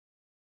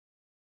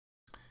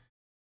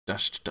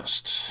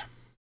Dust.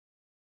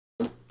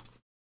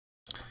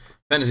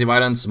 Fantasy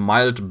Violence,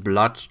 Mild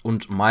Blood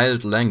und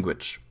Mild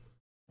Language.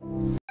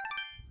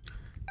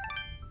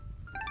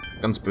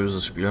 Ganz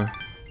böses Spiel.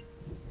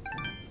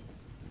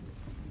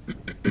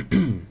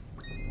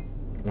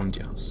 Und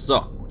ja, so.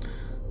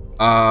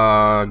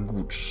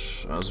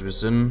 Gut. Also wir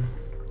sind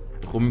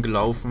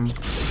rumgelaufen.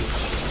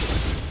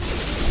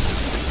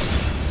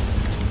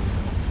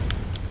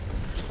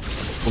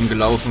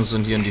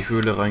 Sind hier in die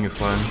Höhle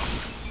reingefallen.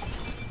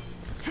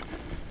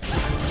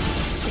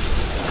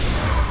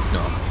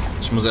 Ja,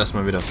 ich muss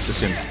erstmal wieder ein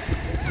bisschen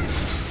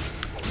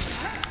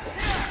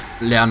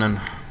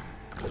lernen.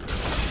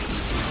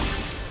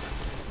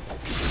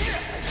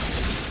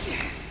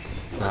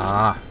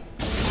 Ah.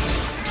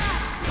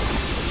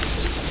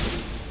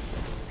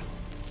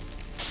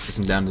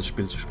 Bisschen lernen, das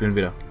Spiel zu spielen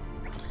wieder.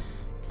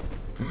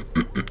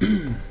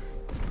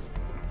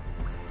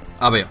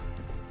 Aber ja.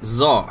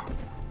 So.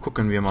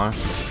 Gucken wir mal.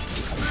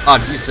 Ah,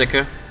 die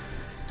Säcke.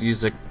 Die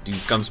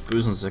ganz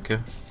bösen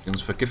Säcke, die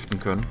uns vergiften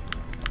können.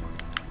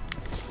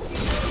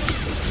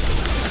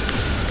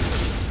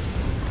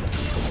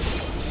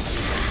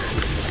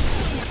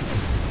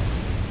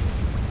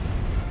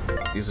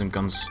 Die sind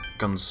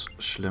ganz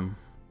schlimm.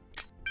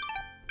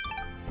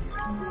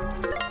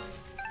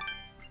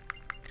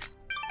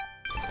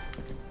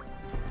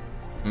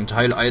 Und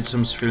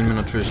Teil-Items fehlen mir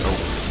natürlich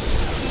auch.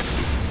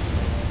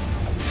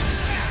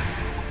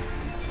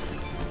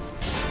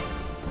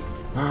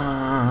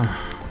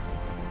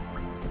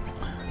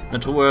 Eine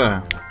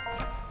Truhe.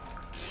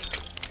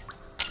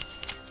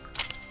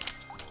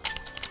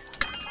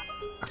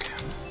 Okay.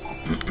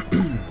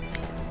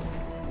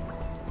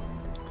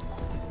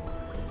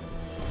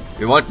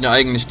 Wir wollten ja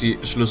eigentlich die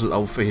Schlüssel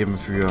aufheben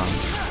für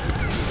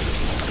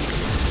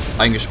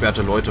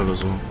eingesperrte Leute oder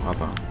so,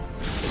 aber...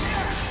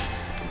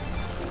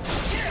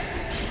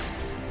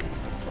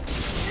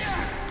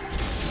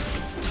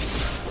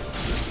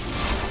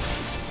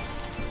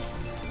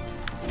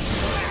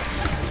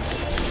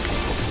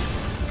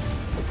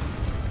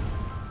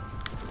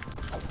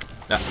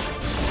 Ja.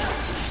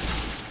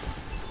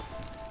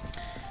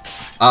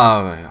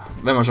 Aber ja,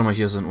 wenn wir schon mal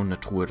hier sind und eine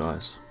Truhe da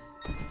ist.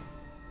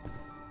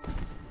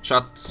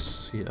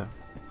 Schatz, hier.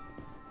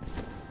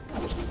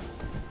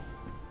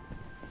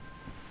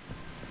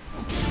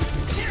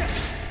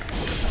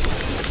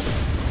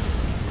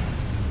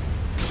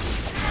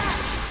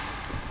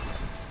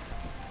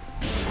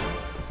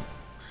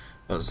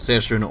 Das ist ein sehr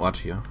schöner Ort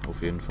hier,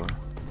 auf jeden Fall.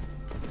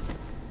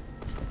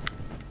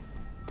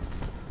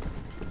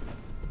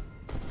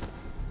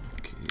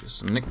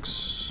 Ist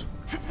nix.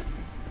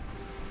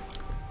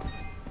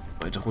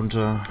 Weiter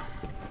runter.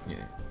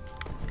 Yeah.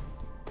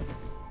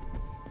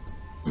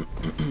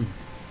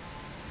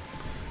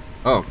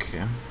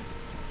 Okay.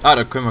 Ah,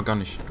 da können wir gar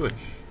nicht durch.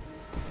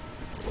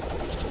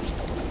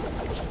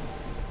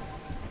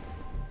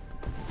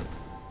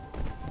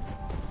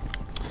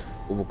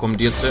 Oh, wo kommen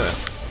die jetzt her?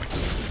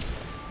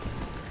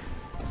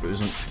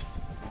 Bösen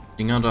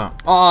Dinger da.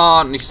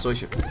 Ah, nicht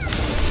solche.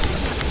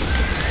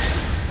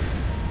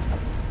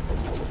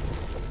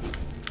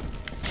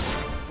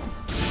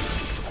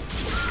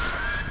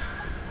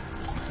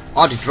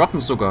 Ah, die droppen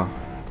sogar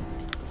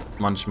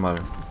manchmal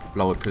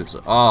blaue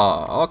Pilze.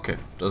 Ah, okay.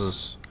 Das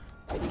ist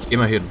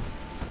immerhin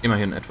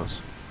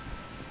etwas.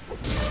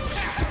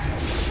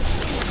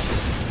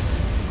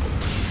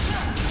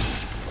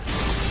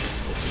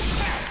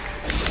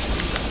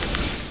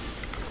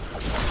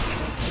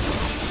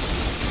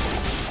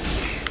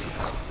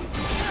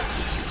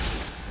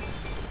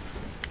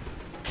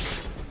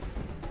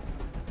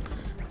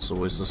 So,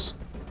 wo ist das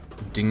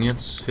Ding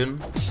jetzt hin?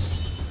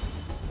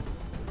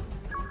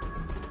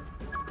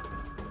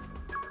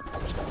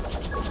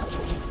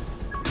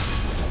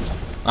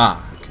 Ah,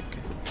 okay.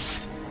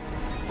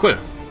 Cool.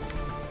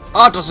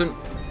 Ah, das sind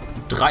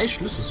 3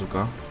 Schlüssel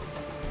sogar.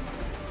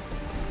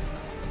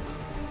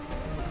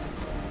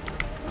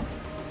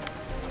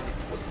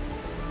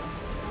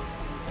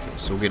 Okay,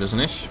 so geht es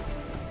nicht.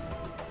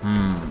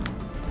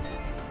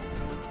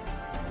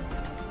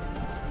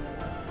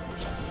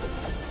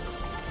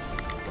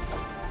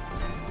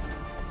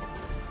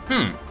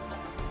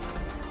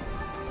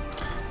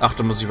 Ach,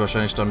 da muss ich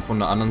wahrscheinlich dann von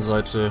der anderen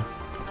Seite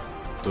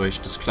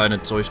durch das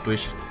kleine Zeug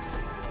durch.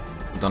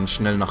 Und dann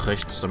schnell nach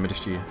rechts, damit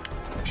ich die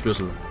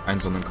Schlüssel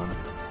einsammeln kann.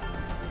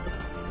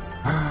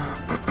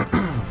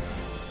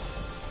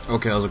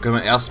 Okay, also können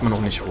wir erstmal noch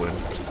nicht holen.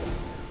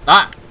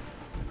 Ah!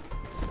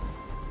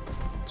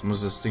 Jetzt muss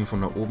ich das Ding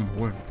von da oben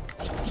holen.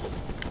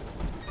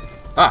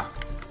 Ah!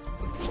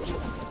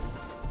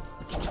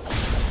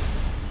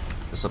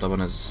 Das hat aber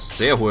eine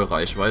sehr hohe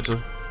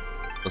Reichweite,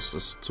 dass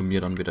es zu mir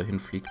dann wieder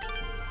hinfliegt.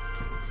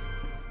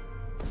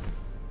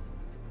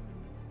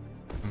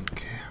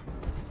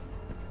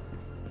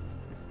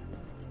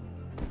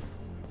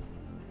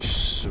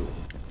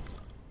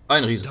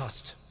 Ein Riese.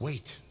 Dust,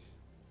 wait.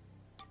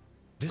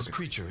 This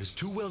creature is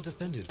too well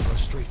defended for a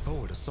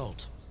straightforward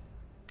assault.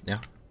 Ja.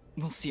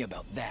 We'll see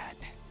about that.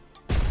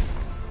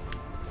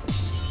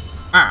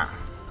 Ah.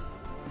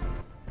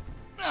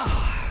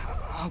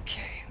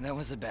 Okay, that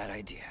was a bad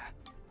idea.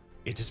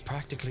 It is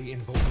practically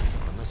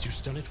invulnerable unless you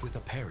stun it with a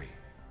parry,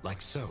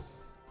 like so.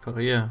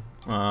 Parier.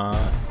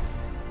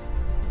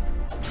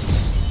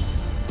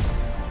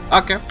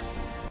 Okay.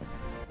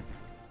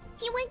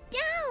 He went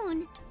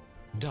down.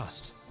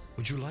 Dust,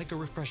 would you like a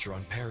refresher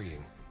on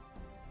parrying?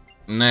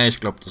 Nee, ich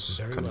glaube, das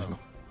Very kann ich well. noch.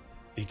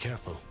 Be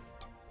careful.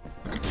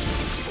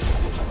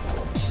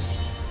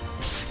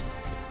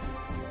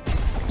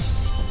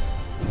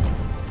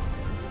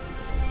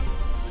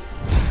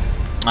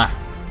 Ah,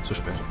 zu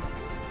spät.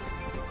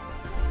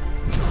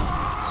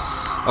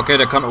 Okay,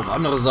 der kann auch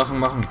andere Sachen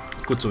machen.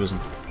 Gut zu wissen.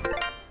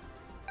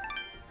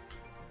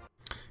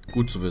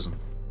 Gut zu wissen.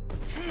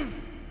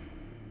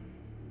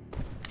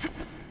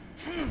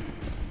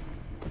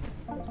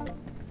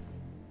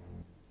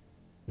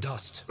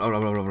 Dust, Bla bla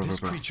bla bla bla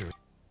this bla. creature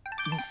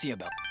We'll see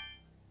about.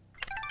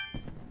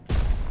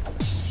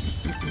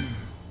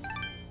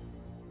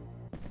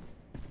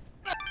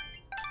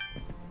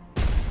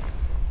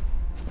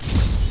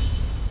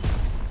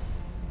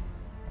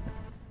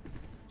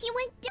 He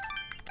went down.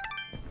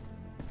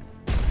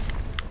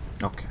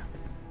 Okay.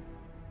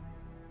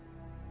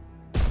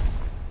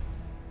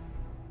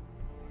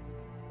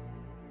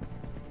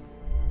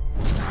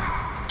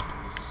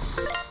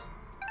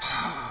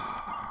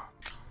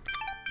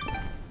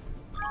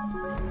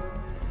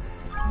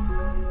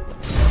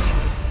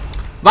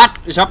 Was?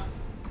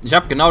 Ich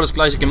hab genau das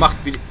gleiche gemacht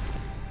wie...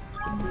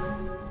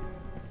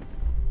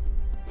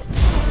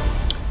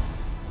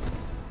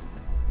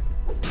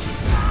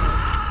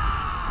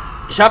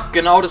 Ich hab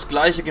genau das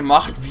gleiche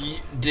gemacht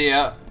wie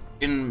der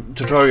im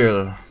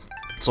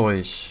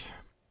Tutorial-Zeug.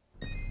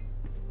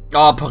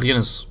 Ah, parieren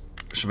ist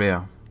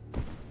schwer.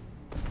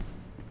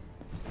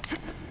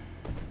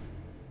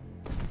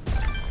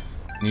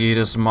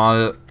 Jedes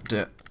Mal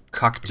der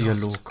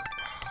Kackdialog.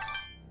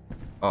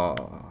 Oh.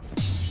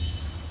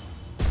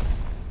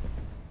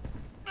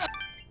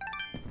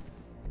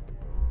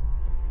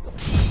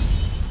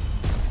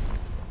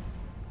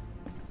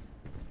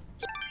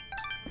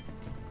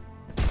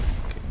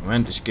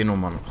 Moment, ich gehe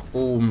nochmal nach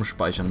oben,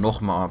 speichere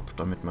nochmal ab,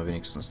 damit man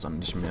wenigstens dann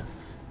nicht mehr...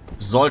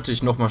 Sollte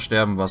ich nochmal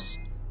sterben, was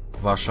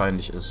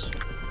wahrscheinlich ist.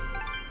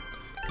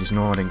 Nicht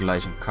nochmal den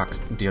gleichen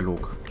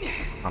Kack-Dialog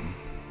haben.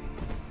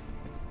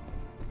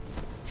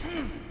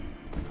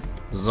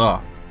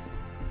 So.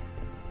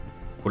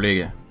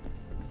 Kollege.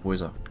 Wo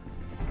ist er?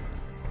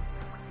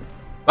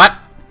 Was?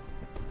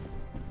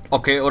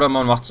 Okay, oder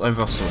man macht es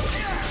einfach so.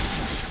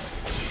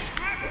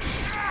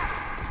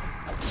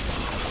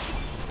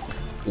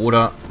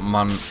 Oder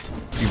man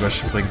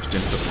überspringt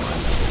den Typen.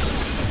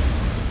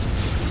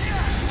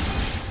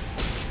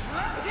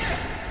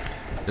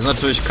 Ist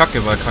natürlich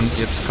kacke, weil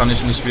jetzt kann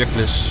ich nicht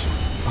wirklich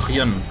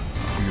parieren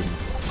üben.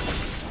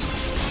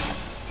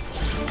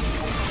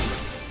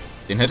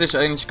 Den hätte ich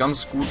eigentlich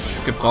ganz gut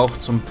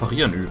gebraucht zum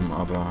Parieren üben,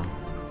 aber...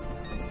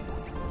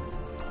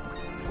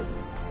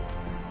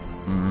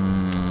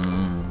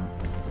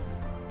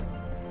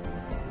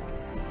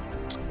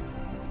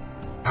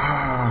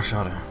 Ah,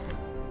 schade.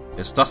 Wer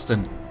ist das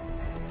denn?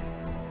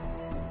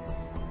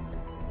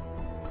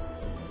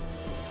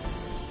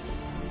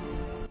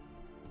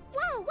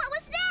 Whoa, what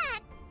was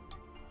that?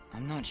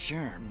 I'm not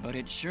sure, but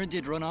it sure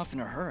did run off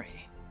in a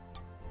hurry.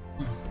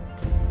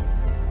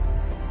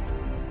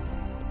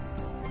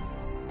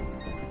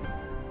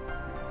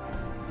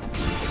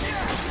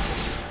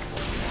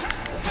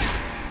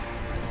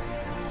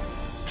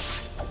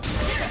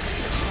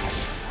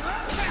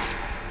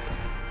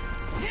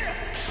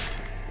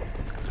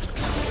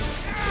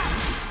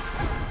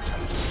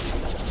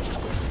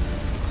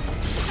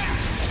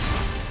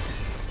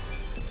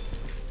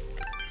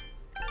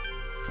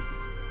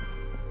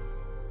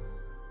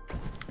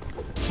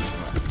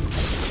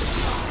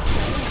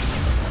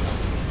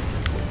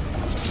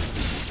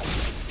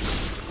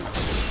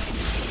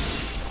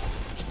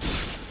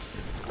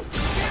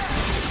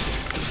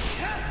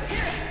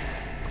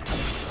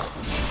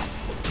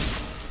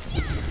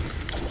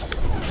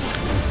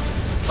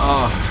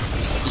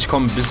 Ich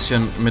komme ein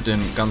bisschen mit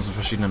den ganzen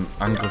verschiedenen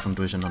Angriffen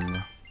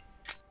durcheinander.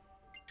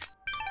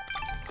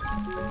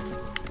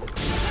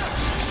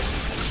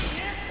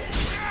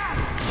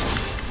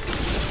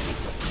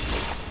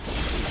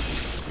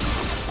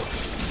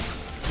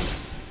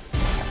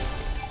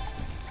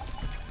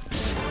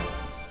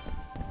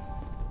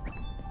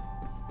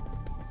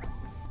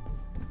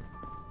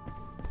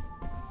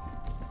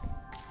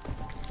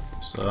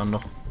 Ist da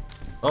noch...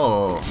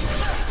 Oh...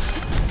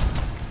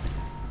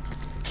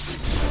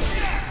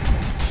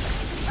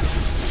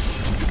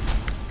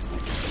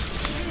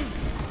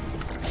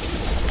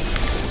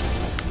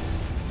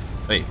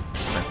 Hey.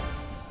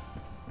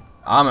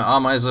 Arme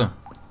Ameise.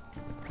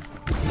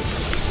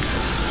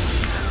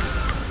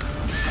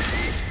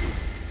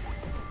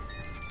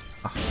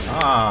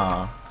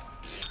 Ach,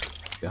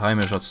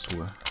 geheime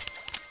Schatztruhe.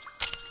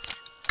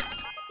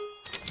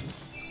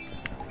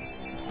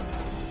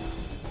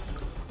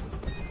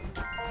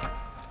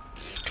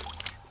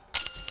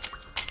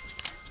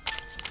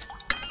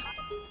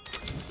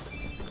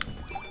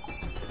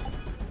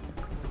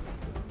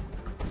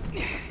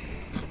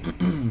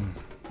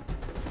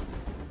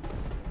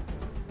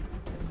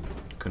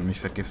 Können mich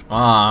vergiften.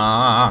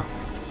 Ah!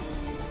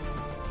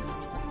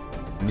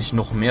 Nicht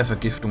noch mehr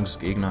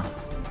Vergiftungsgegner.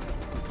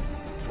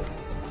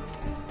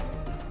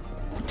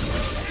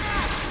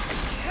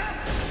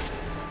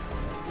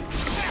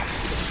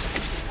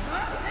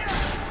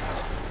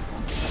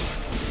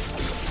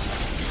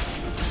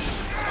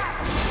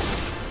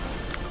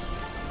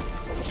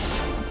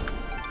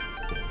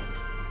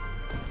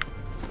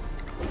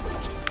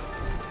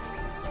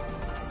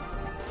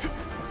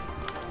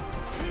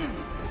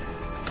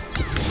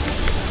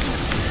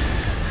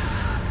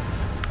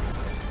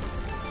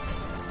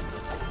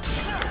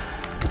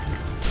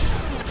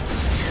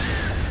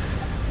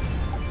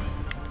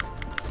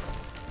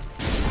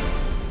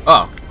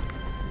 Ah,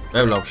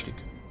 Levelaufstieg.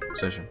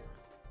 Sehr schön.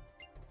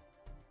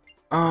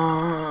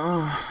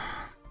 Ah.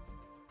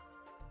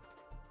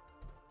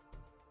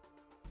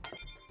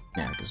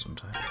 Ja,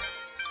 Gesundheit.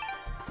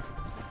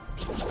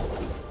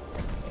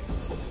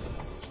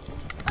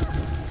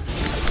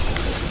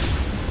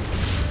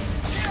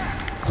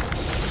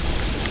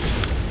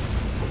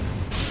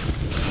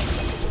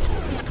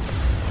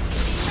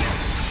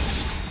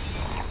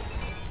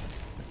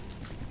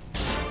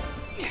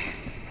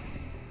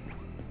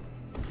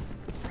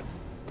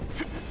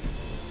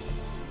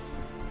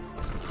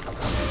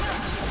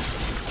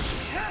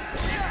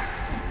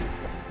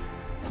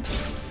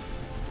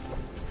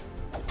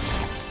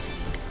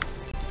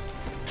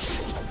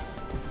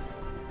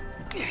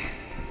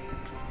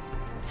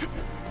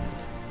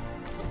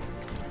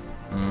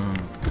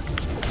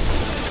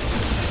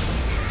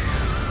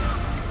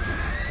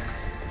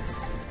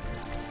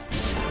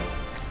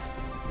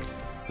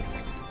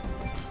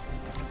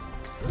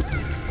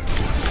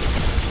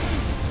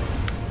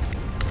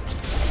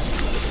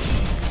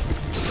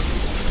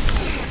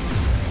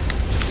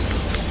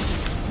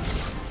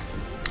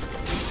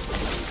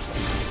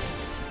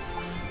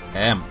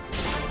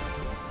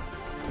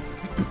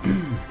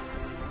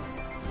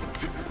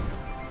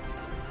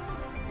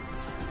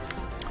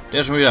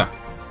 Der schon wieder.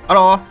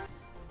 Hallo.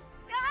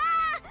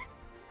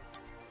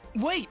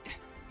 Wait.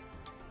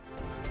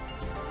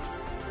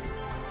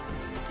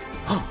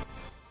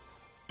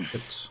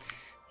 Jetzt.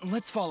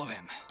 Let's follow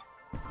him.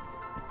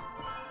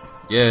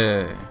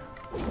 Yeah.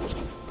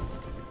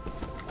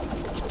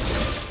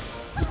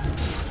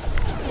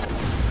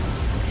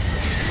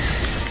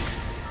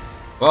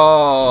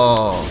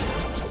 Oh.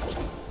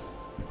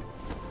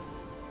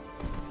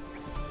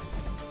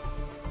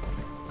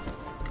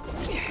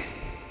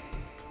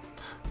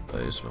 Da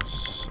ist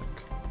was.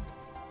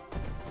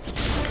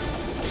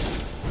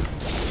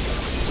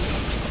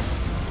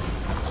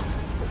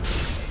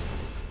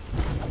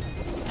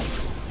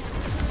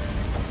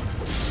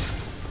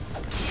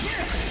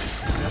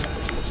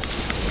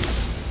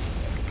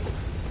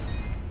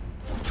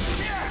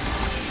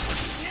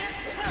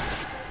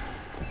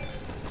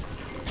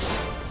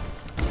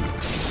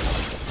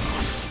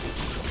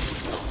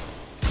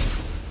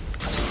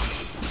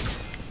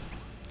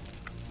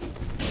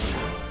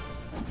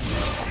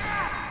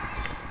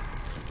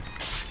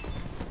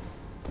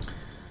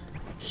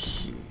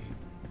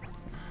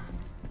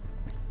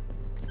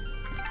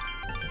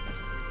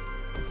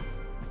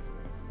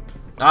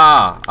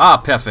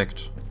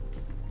 Perfekt.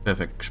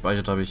 Perfekt.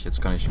 Gespeichert habe ich.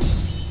 Jetzt kann ich.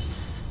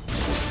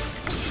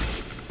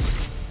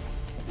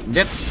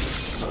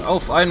 Jetzt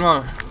auf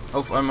einmal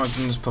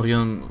ging das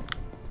Parieren.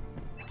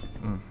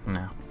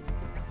 Ja.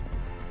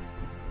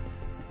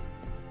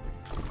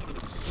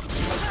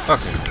 Okay.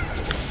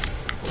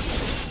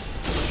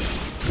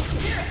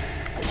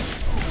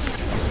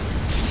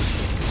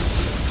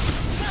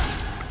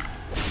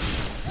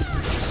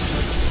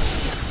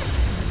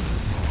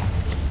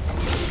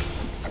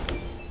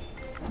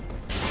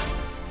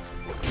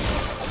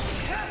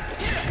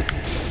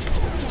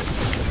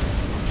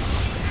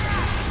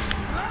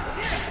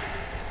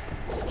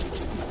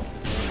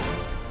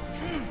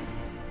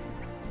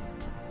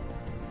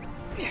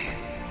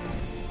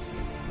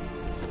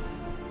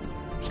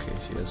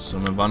 Hier ist so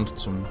eine Wand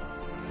zum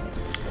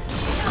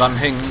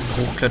dranhängen,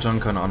 hochklettern,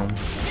 keine Ahnung.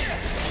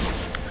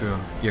 Für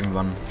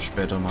irgendwann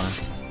später mal.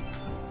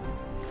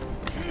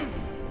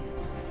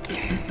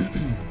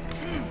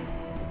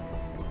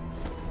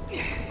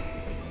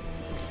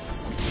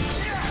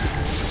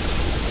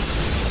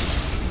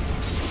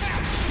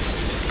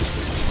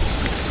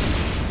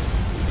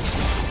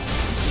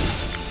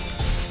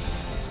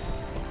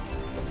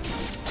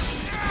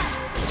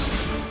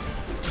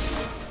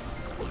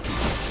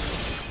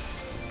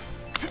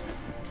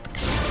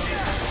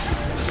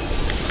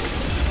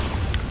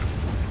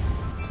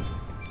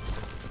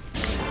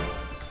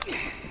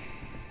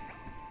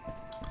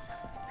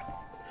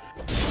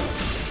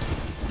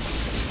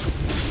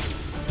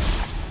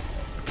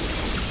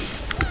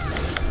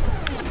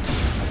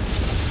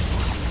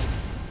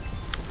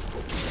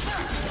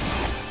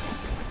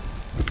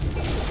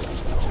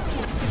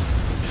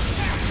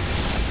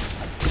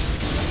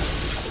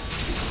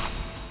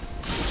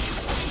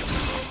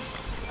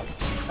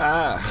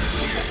 Ah.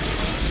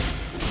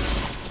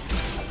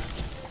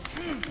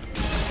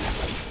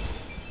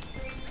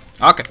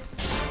 Okay.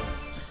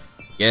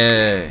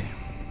 Yay.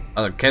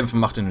 Also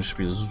kämpfen macht in dem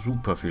Spiel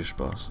super viel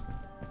Spaß.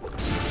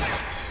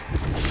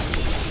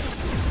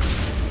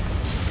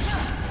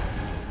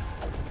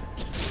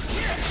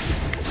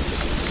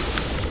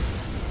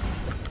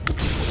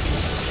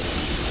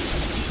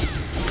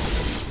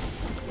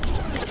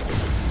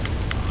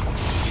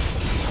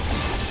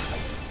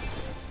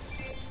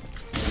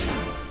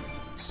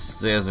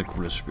 Sehr, sehr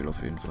cooles Spiel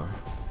auf jeden Fall.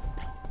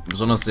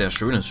 Besonders sehr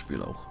schönes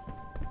Spiel auch.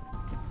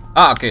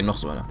 Ah, okay, noch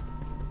so einer.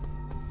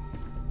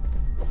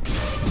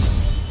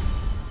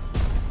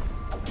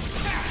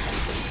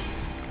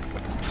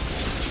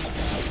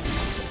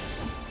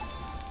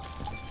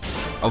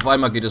 Auf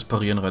einmal geht das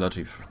Parieren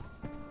relativ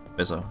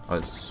besser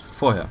als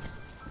vorher.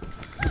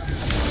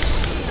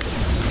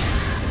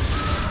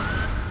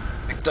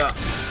 Weg da,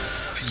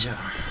 Viecher.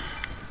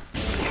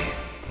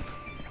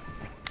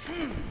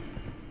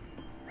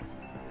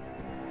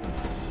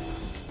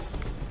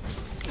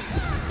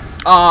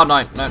 Ah,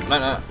 nein, nein,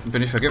 nein, nein.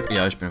 Bin ich vergiftet?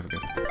 Ja, ich bin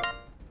vergiftet.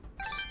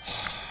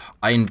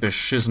 Ein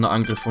beschissener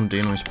Angriff von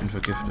denen und ich bin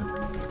vergiftet.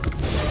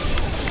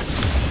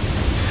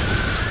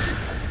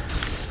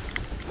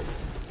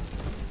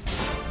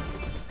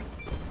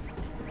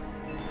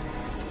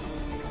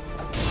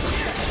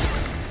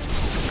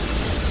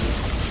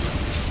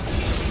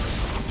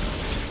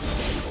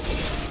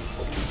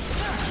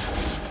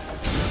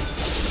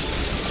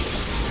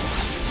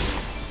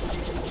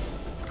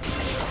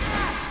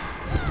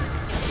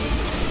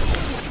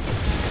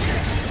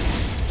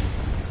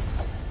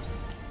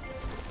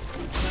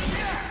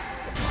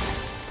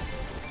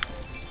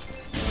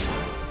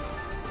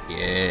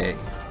 Yay.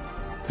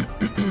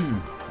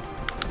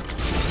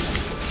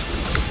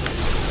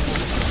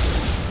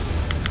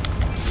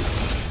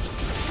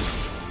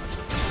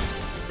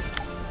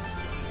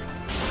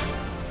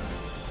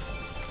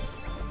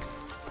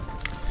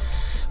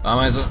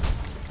 Ameise.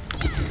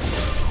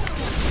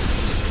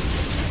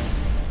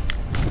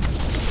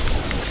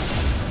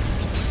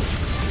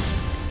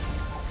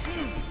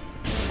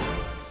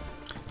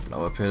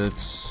 Blauer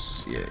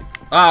Pilz. Yay.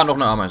 Ah, noch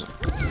eine Ameise.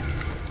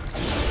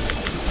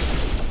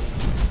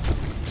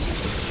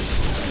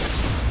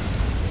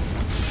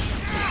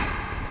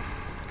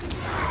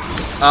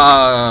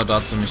 Ah, da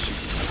hat sie mich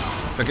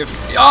vergiftet.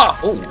 Ja!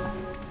 Oh!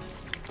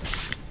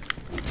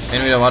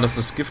 Entweder war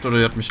das Gift oder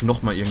die hat mich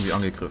nochmal irgendwie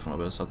angegriffen,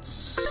 aber es hat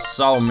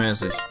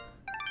saumäßig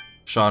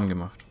Schaden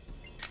gemacht.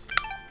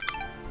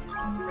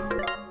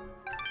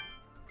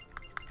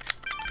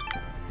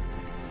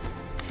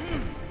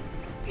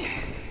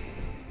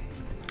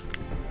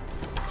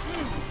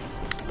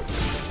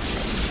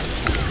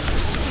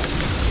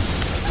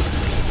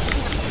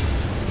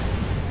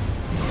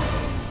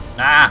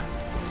 Ah!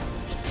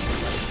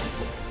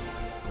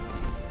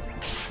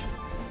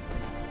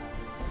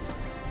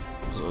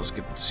 So, was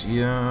gibt's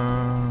hier?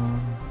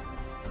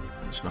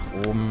 Nicht nach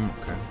oben,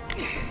 okay.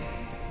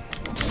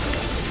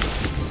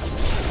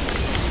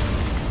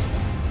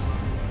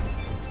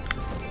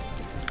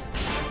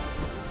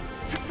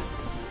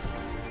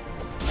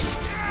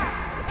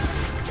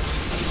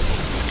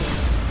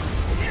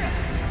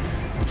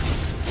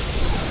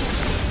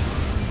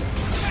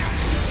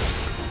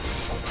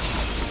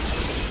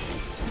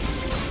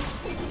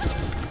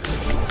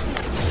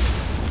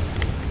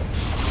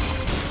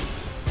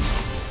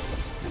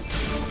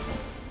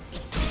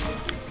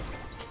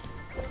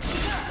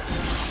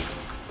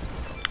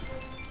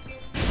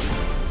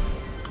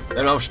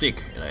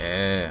 Aufstieg.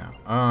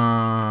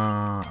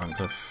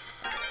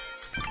 Angriff.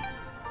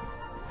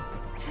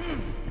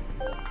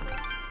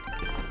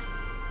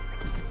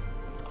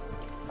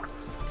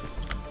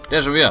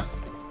 Der schon wieder.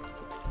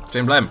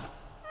 Stehen bleiben.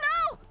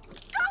 No!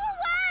 Go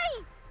away!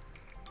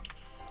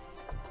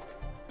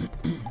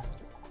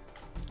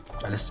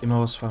 Er lässt immer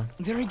was fallen.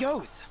 There he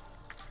goes.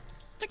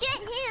 Forget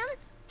him.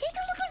 Take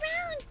a look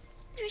around.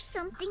 There's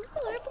something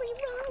horribly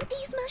wrong with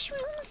these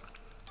mushrooms.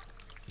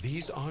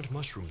 These aren't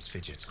mushrooms,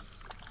 Fidget.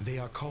 They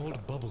are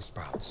called bubble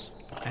sprouts,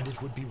 and it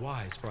would be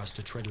wise for us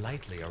to tread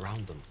lightly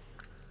around them.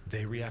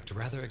 They react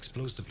rather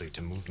explosively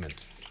to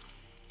movement.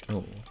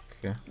 Oh,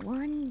 okay.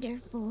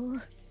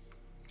 Wonderful.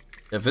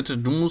 Ja, bitte,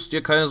 du musst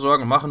dir keine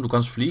Sorgen machen, du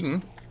kannst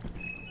fliegen.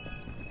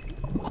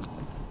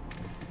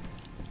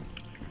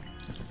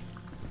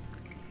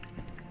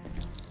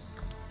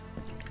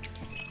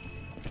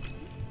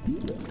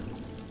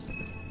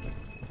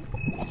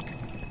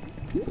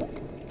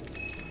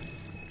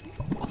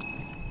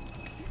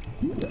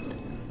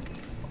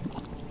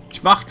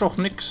 Ich mach doch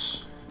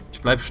nix.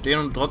 Ich bleib stehen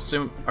und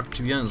trotzdem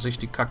aktivieren sich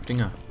die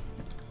Kackdinger.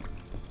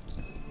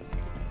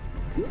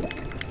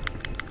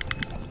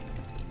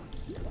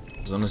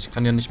 Sondern ich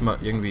kann ja nicht mal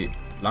irgendwie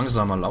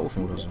langsamer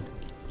laufen oder so.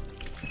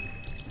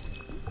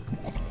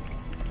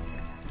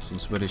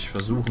 Sonst würde ich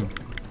versuchen,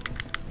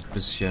 ein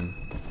bisschen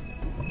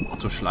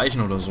zu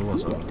schleichen oder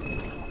sowas. Aber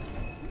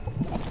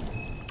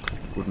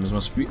gut, müssen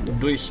wir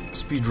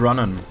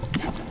Speedrunnen.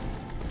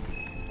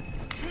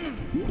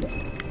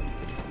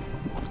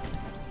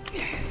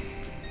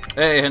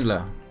 Hey,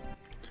 Händler.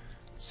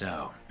 So,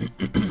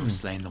 you've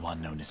slain the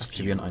one known as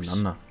Aktivieren Fuse.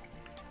 einander.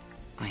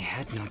 I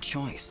had no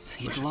choice.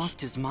 He'd lost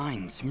his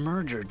mind,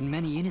 murdered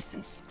many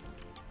innocents.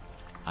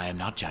 I am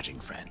not judging,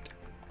 friend.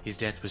 His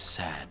death was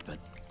sad, but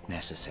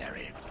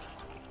necessary.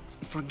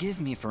 Forgive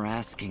me for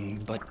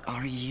asking, but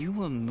are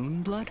you a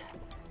Moonblood?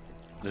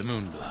 The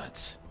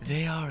Moonbloods.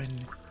 They are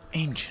an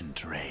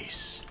ancient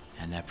race,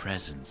 and their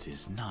presence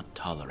is not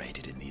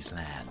tolerated in these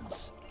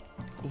lands.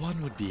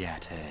 One would be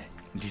at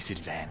a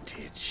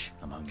disadvantage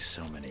among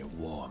so many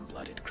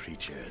warm-blooded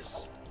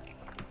creatures.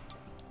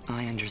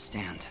 I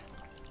understand.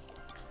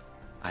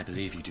 I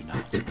believe you do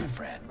not, my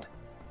friend.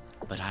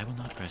 But I will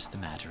not press the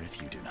matter if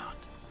you do not.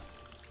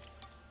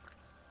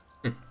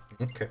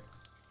 Okay.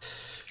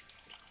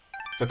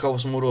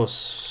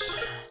 Verkaufsmodus.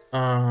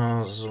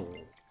 So.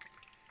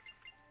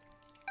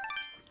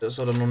 Das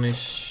hat er noch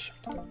nicht.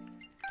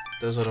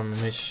 Das hat er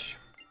noch nicht.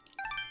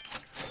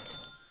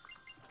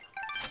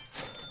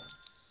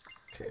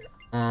 Okay.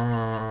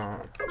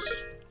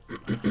 Passt.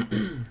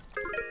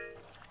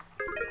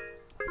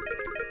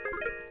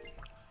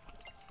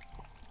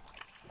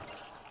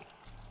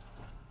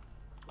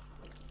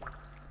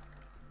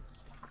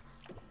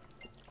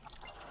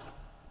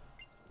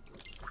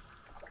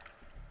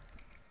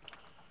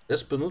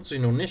 Das benutze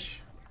ich noch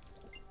nicht.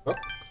 Oh.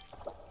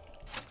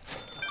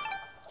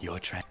 Your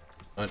train.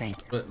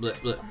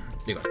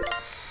 Egal.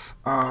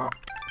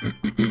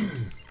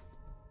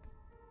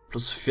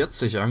 Plus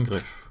 40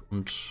 Angriff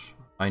und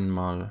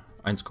einmal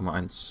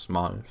 1,1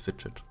 mal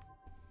Fidget.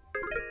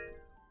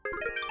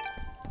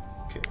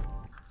 Okay.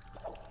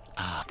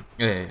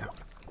 Ja.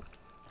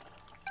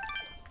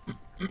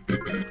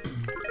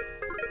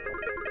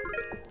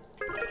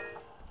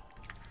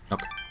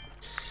 Okay.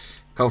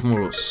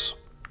 Kaufmodus.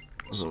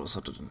 So, was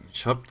hat er denn?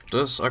 Ich habe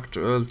das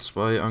aktuell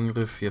 2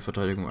 Angriff, 4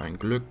 Verteidigung, 1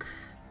 Glück.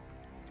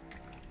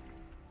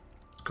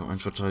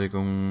 1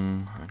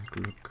 Verteidigung, 1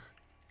 Glück.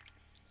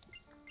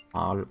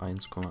 Mal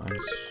 1,1.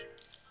 Müssen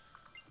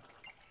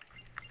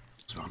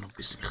wir auch noch ein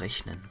bisschen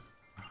rechnen.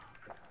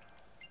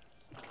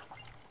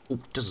 Oh,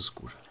 das ist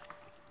gut.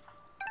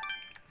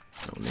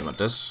 So, nehmen wir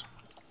das.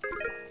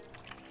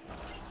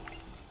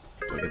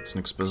 Da gibt's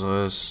nichts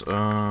Besseres.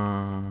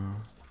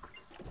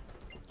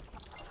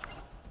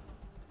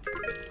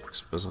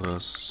 Nichts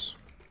Besseres.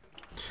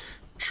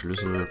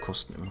 Schlüssel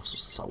kosten immer noch so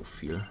sau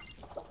viel.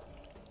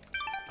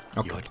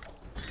 Okay.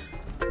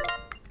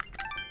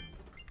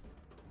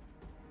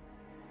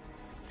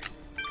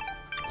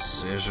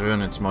 Sehr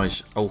schön, jetzt mache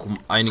ich auch um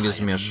einiges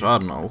mehr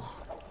Schaden auch.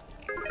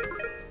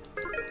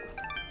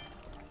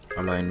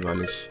 Allein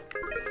weil ich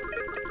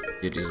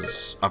hier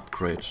dieses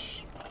Upgrade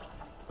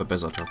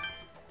verbessert habe.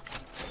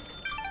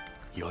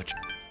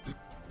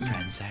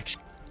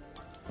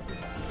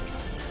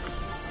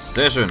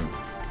 Sehr schön.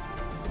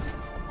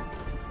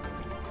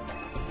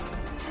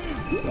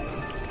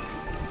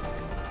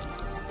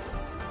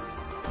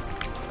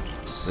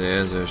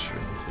 Sehr, sehr schön.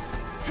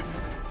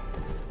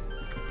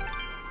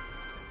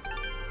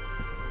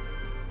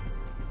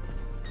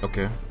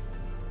 Okay.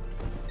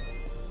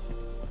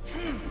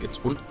 Geht's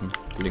unten?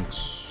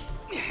 Links.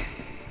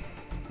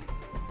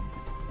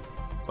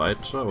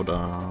 Weiter oder...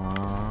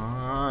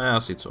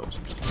 Ja, sieht so aus.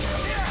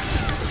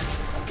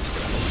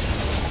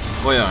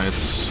 Oh ja,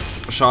 jetzt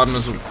Schaden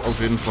ist auf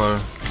jeden Fall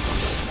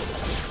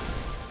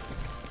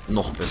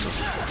noch besser.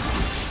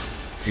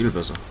 Viel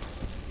besser.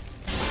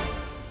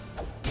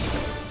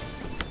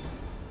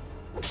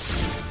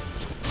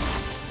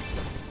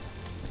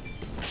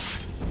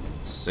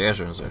 Sehr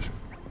schön, sehr schön.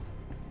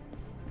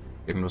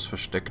 Irgendwas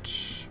versteckt.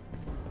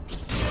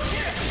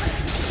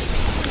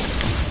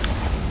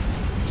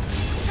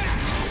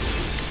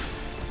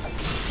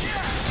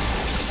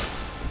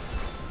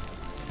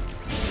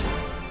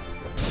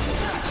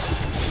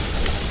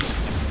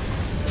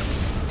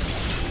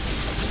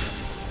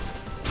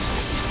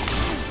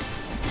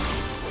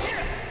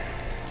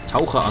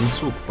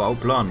 Taucheranzug,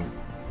 Bauplan.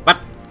 Was?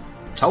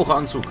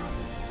 Taucheranzug.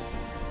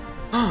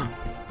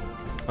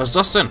 Was ist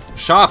das denn?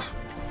 Schaf.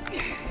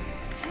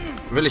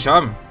 Will ich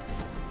haben.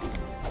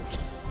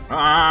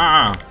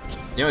 Ah!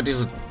 Ja,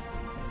 diese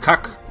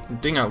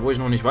Kack-Dinger, wo ich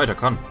noch nicht weiter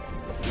kann.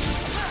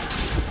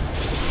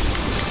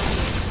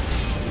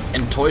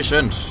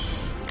 Enttäuschend.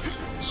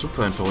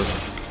 Super enttäuschend.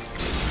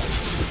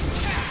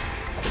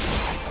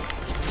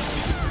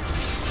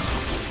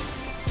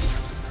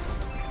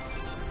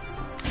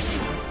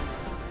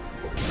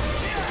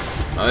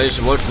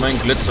 Ich wollte mein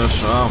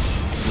Glitzerschaf.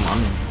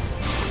 Mann.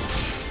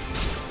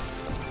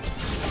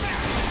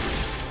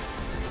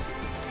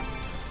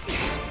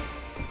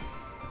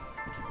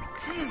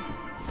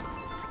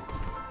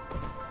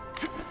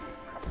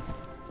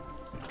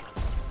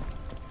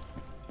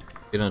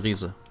 Wieder ein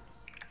Riese.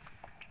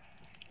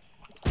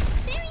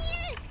 There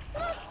he is!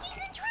 Look, he's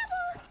in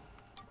trouble!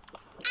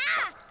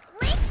 Ah!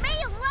 Leave me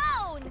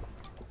alone!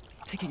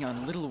 Picking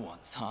on little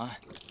ones, huh?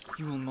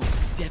 You will most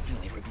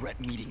definitely regret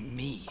meeting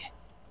me.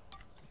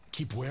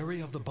 Keep wary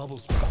of the bubble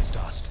sprouts,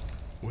 Dust,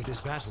 or this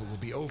battle will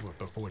be over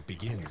before it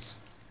begins.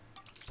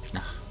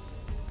 Na.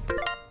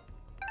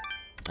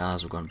 Ah,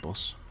 sogar ein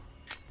Boss.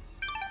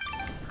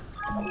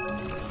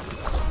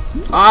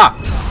 Ah!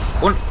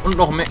 Und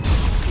noch mehr.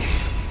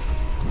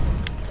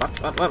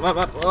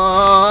 Was?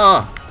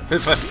 Oh,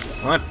 Hilfe!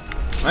 Moment!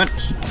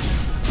 Moment!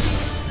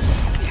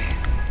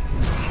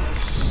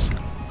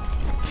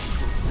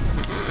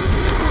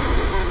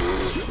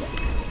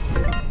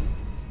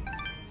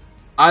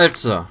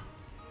 Alter!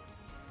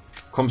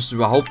 Kommst du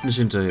überhaupt nicht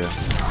hinterher.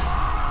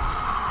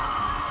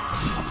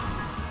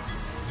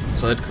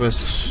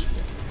 Sidequest.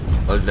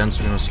 Bald lernst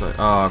du, wie man slide.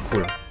 Ah,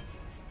 cool.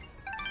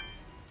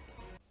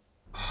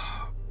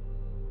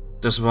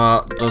 Das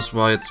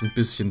war jetzt ein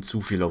bisschen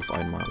zu viel auf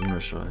einmal, ohne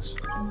Scheiß.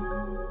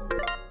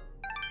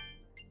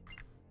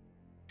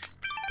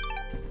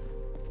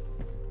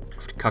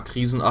 Auf die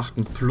Kackriesen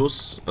achten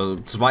plus, also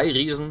 2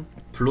 Riesen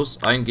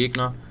plus ein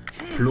Gegner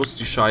plus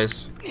die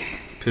scheiß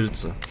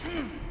Pilze.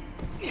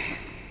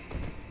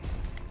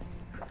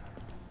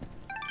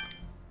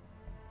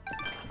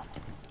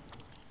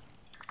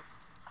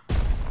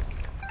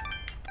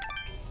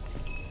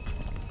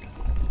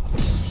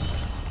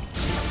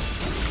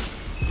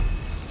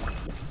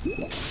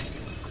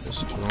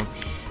 Ist tot.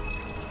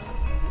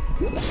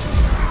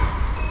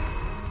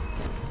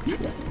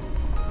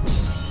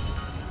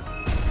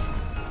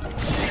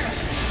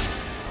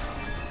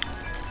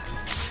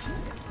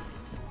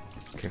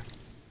 Okay.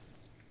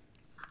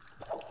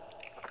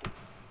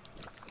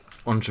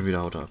 Und schon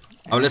wieder haut ab.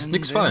 Aber lässt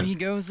nichts There he fallen.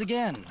 goes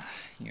again.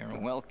 You're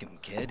welcome,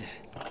 kid.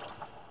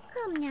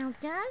 Come now,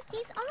 Dust.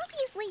 He's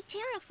obviously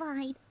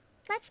terrified.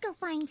 Let's go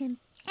find him.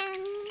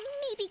 And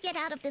maybe get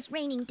out of this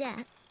raining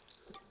death.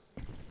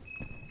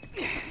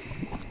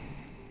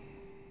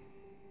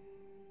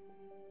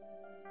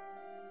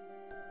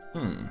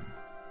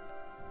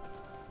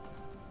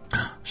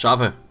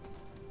 Schafe.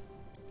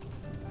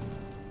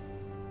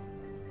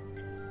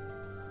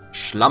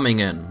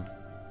 Schlammingen.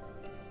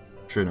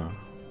 Schöner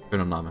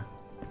Name.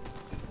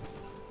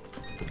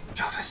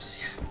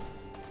 Schafe.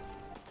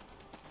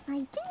 I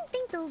didn't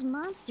think those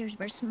monsters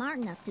were smart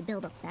enough to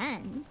build a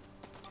fence.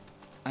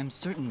 I'm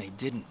certain they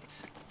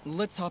didn't.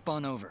 Let's hop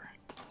on over.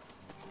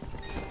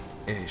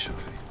 Ey,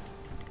 Schafe.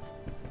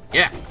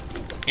 Yeah.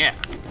 Yeah.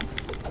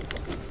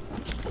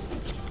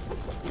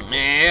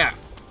 Yeah.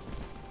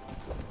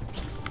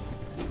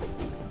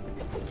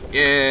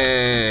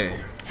 Yeah.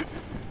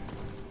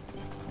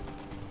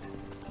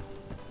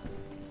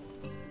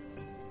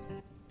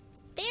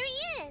 There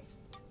he is.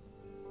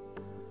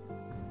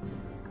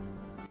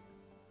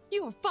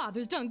 Your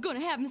father's done gonna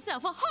have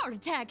himself a heart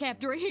attack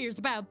after he hears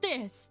about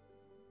this.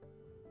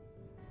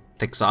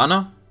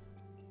 Texaner?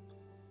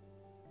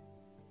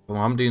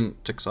 Warum haben die einen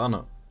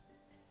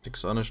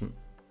texanischen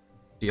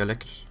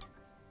Dialekt?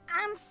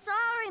 I'm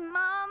sorry,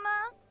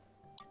 Mama.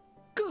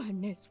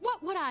 Goodness,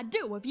 what would I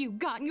do if you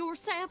gotten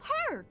yourself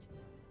hurt?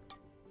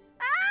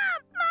 Ah,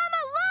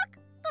 Mama, look!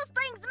 Those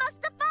things must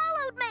have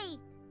followed me.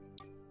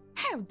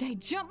 How'd they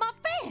jump my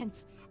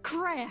fence?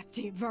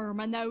 Crafty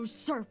vermin, those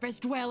surface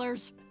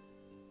dwellers.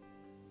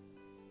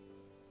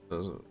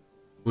 Also,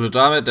 gute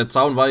Dame, der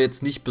Zaun war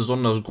jetzt nicht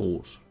besonders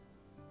groß.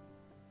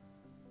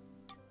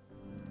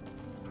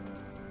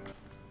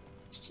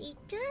 She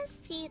does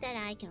see that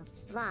I can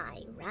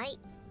fly, right?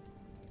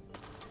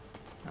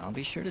 I'll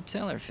be sure to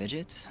tell her,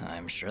 Fidget.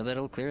 I'm sure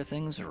that'll clear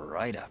things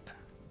right up.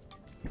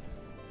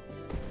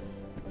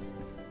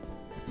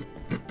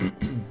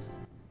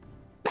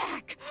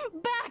 Back!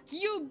 Back,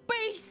 you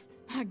beast!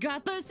 I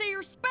got this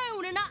here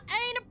spoon and I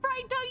ain't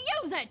afraid to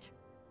use it!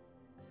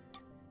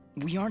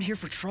 We aren't here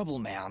for trouble,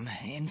 ma'am.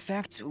 In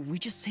fact, we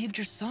just saved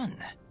your son.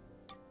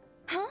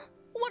 Huh?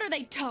 What are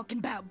they talking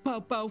about,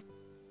 Bopo?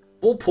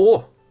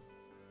 Popo.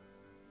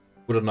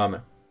 Guter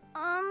Name.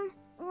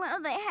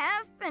 Well, they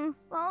have been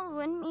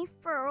following me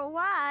for a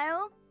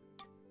while.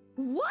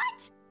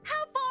 What?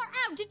 How far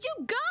out did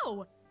you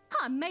go?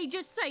 I may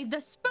just save the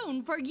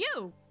spoon for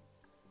you.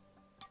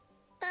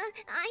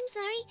 I'm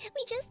sorry.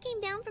 We just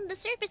came down from the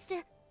surface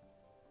to...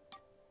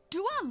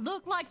 Do I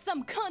look like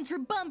some country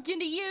bumpkin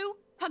to you?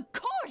 Of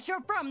course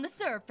you're from the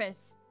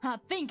surface. I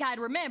think I'd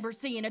remember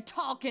seeing a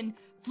talking,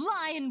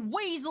 flying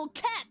weasel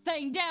cat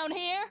thing down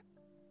here.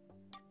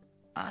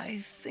 I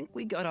think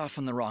we got off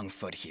on the wrong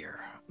foot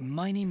here.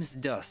 My name is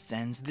Dust,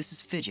 and this is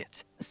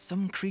Fidget.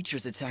 Some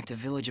creatures attacked a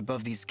village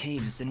above these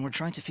caves, and we're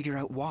trying to figure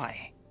out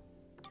why.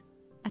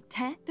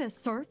 Attacked a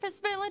surface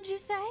village, you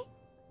say?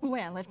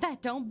 Well, if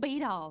that don't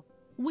beat all.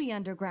 We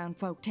underground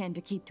folk tend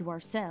to keep to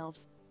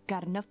ourselves.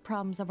 Got enough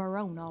problems of our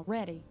own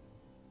already.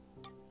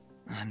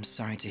 I'm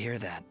sorry to hear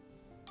that.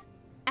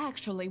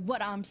 Actually,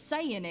 what I'm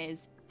saying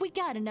is, we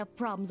got enough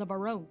problems of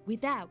our own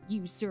without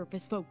you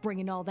surface folk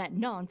bringing all that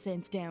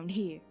nonsense down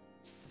here.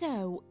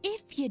 So,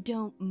 if you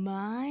don't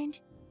mind...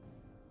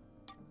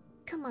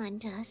 Come on,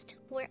 Dust.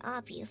 We're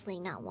obviously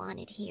not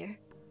wanted here.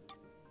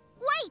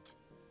 Wait!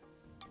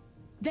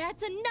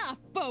 That's enough,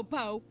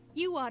 Bopo!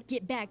 You ought to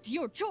get back to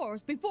your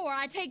chores before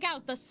I take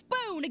out the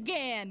spoon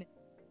again!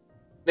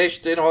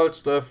 Nicht den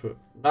Holzlöffel.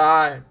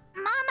 Nein.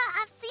 Mama,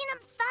 I've seen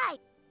them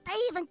fight. They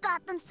even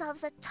got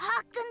themselves a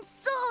talking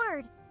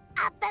sword.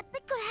 I bet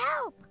they could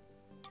help.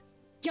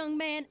 Young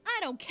man, I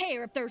don't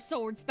care if their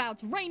sword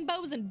spouts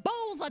rainbows and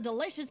bowls of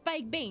delicious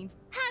baked beans.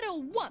 I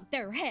don't want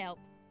their help.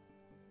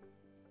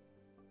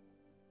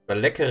 Über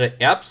leckere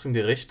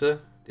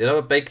Erbsengerichte? Der hat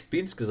aber Baked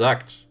Beans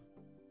gesagt.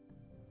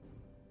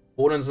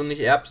 Bohnen sind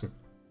nicht Erbsen.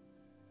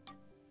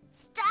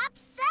 Stop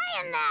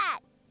saying that!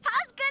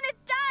 Pa's gonna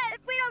die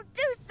if we don't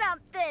do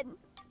something!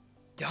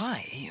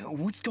 Die?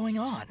 What's going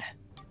on?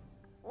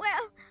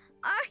 Well,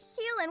 our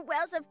healing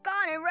wells have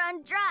gone and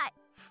run dry.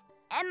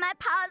 And my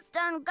pa's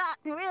done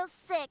gotten real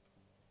sick.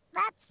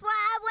 That's why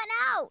I went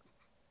out.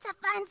 To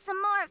find some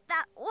more of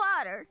that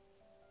water.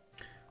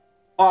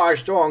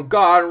 I's done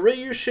gone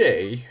real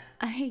sick.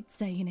 I hate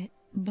saying it,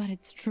 but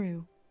it's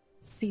true.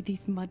 See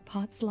these mud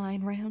pots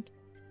lying around?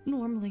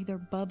 Normally they're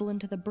bubbling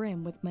to the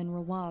brim with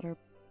mineral water,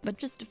 but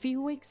just a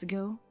few weeks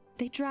ago,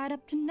 they dried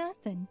up to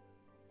nothing.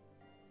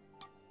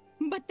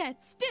 But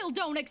that still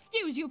don't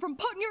excuse you from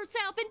putting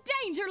yourself in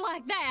danger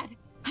like that!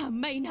 I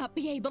may not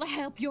be able to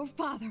help your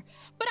father,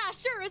 but I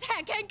sure as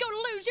heck ain't gonna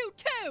lose you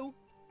too!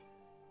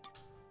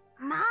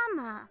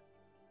 Mama.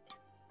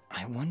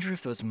 I wonder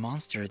if those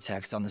monster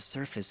attacks on the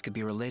surface could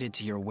be related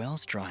to your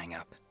wells drying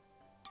up.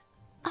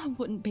 I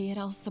wouldn't be at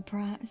all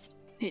surprised.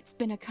 It's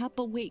been a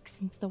couple weeks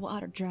since the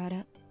water dried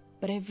up,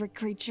 but every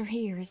creature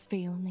here is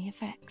feeling the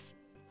effects.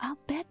 I'll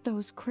bet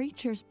those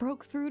creatures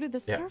broke through to the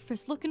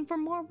surface looking for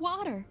more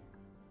water.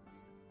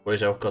 Wollte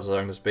ich auch gerade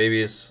sagen, das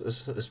Baby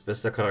ist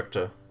bester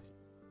Charakter.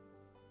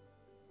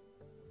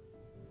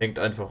 Hängt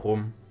einfach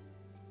rum.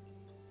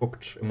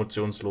 Guckt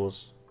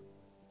emotionslos.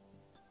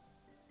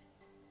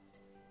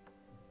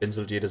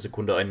 Pinselt jede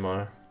Sekunde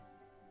einmal.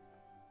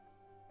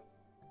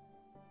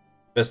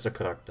 Bester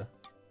Charakter.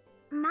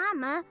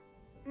 Mama,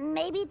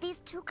 maybe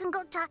these two can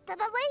go talk to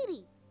the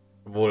lady.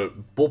 Obwohl,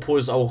 Bopo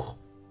ist auch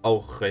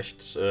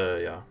recht,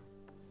 ja.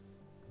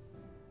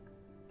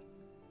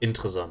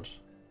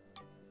 Interessant.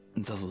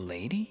 The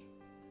lady?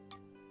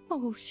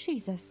 Oh,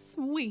 she's a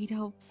sweet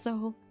old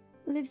soul.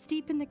 Lives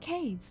deep in the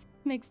caves,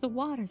 makes the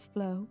waters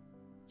flow.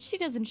 She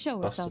doesn't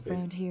show herself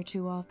around here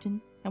too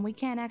often, and we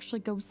can't actually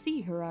go see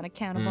her on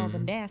account of all the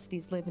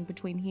nasties living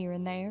between here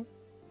and there.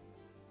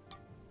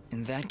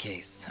 In that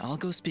case, I'll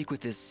go speak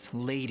with this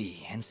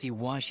lady and see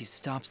why she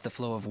stops the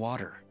flow of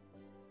water.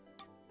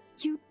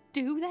 You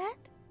do that?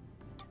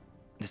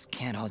 This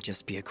can't all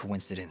just be a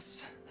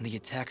coincidence. The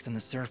attacks on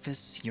the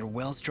surface, your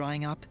wells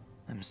drying up.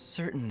 I'm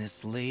certain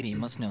this lady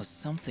must know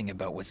something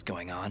about what's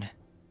going on.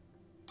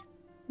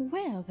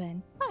 Well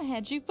then, I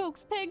had you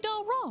folks pegged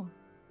all wrong.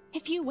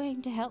 If you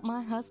aim to help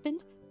my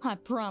husband, I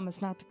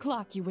promise not to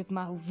clock you with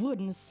my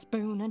wooden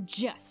spoon of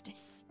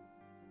justice.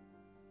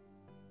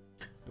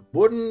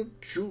 Wooden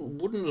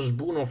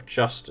Spoon of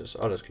Justice,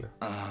 alles klar.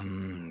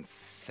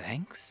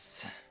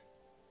 Thanks?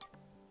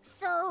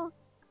 So,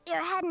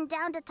 you're heading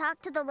down to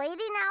talk to the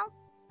lady now?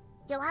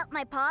 You'll help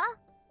my pa?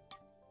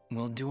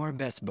 We'll do our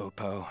best,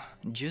 Bopo.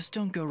 Just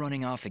don't go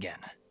running off again.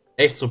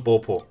 Echt so,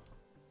 Bopo.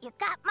 You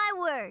got my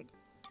word.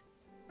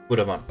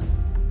 Guter Mann.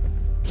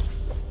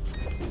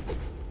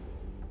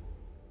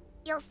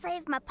 You'll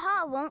save my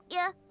pa, won't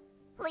you?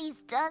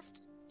 Please,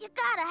 Dust. You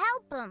gotta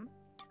help him.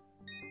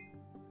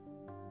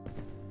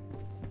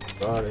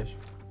 Wahrlich.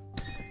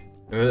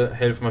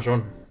 Helf mal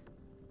schon.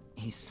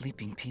 He's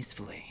sleeping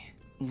peacefully.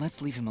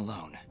 Let's leave him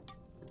alone.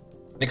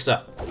 Nix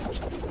da.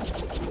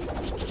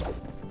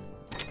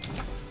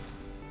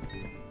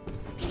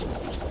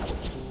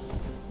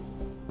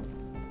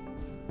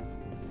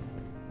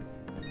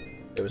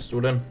 Wer bist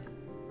du denn?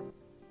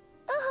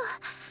 Oh,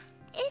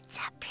 it's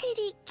a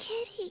pretty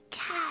kitty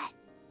cat.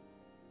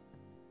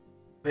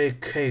 Hey,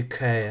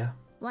 KK.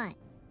 What?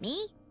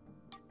 Me?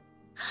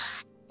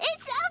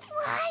 It's a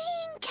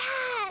flying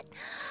cat!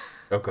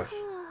 Okay.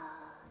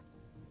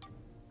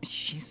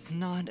 She's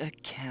not a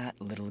cat,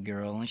 little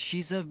girl.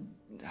 She's a...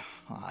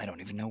 I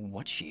don't even know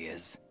what she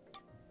is.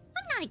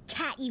 I'm not a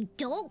cat, you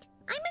dolt.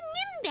 I'm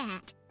a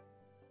Nimbat.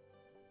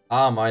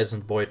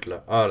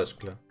 Ameisenbeutler. Alles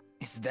klar.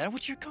 Is that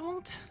what you're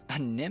called? A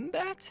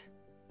Nimbat?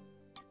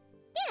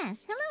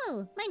 Yes,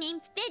 hello. My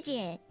name's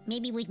Fidget.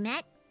 Maybe we've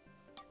met?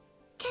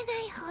 Can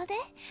I hold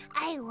it?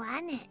 I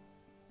want it.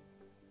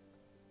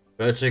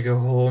 Take it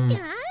home.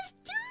 Just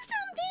do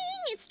something.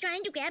 It's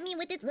trying to grab me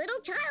with its little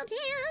child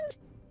hands.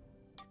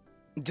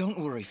 Don't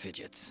worry,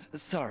 Fidget.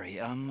 Sorry,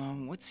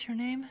 what's your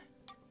name?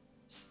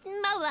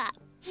 Smobop.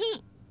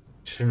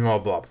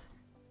 Schnobbop.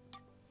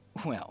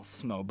 Well,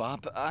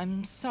 Smobop,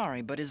 I'm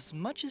sorry, but as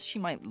much as she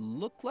might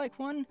look like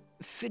one,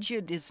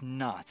 Fidget is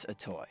not a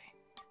toy.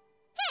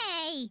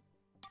 Hey!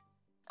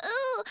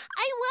 Oh,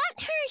 I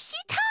want her. She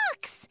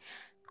talks.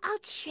 I'll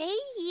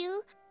trade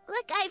you.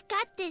 Look, I've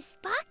got this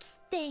box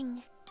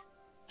thing.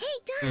 Hey,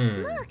 Dust,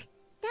 look.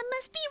 That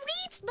must be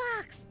Reed's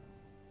box.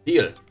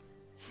 Deal.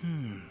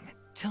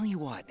 Tell you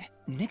what,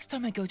 next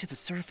time I go to the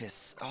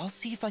surface, I'll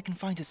see if I can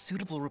find a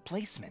suitable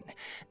replacement.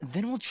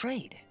 Then we'll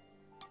trade.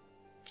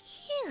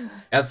 Phew.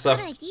 Ernsthaft?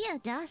 Good idea,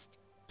 Dust.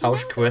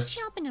 Tauschquest.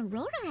 Shop in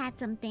Aurora had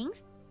some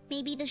things.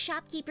 Maybe the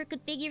shopkeeper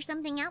could figure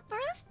something out for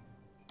us?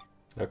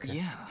 Okay.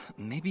 Yeah,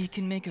 maybe you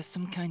can make us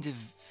some kind of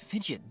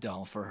fidget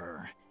doll for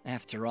her.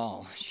 After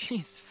all,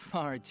 she's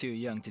far too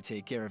young to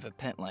take care of a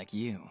pet like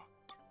you.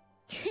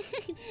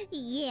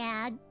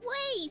 Yeah,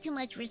 way too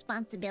much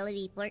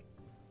responsibility for...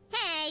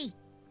 Hey!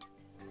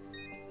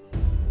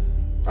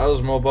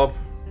 Also Smobob.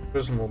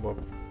 Tschüss, Smobob.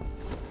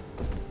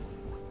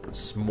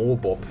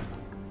 Smobob.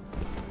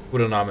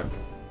 Guter Name.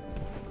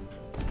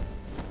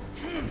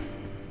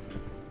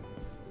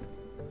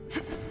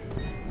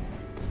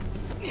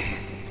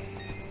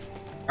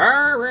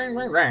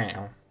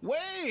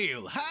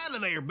 Well, howdy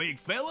there, big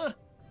fella.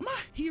 Am I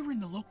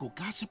hearing the local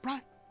gossip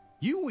right?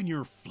 You and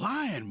your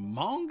flying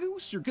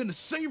mongoose are gonna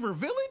save our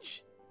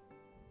village?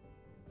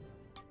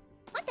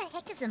 What the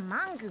heck is a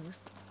mongoose?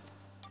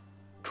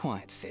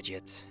 Quiet,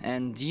 Fidget.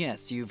 And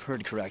yes, you've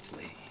heard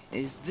correctly.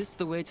 Is this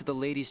the way to the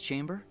ladies'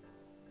 chamber?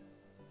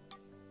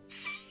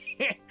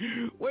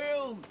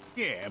 Well,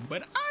 yeah,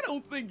 but I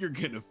don't think you're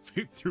gonna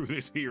fit through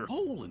this here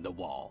hole in the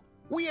wall.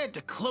 We had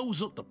to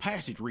close up the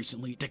passage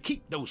recently to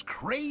keep those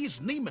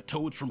crazed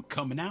nematodes from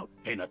coming out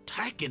and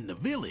attacking the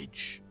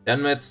village.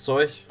 Lernen wir jetzt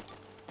Zeug?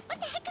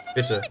 What the heck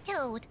is a Bitte.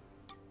 nematode?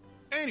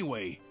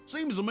 Anyway,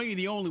 seems to me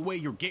the only way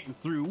you're getting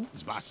through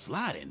is by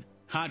sliding.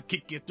 I'd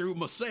kick you through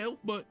myself,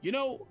 but you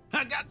know,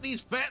 I got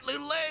these fat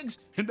little legs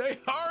and they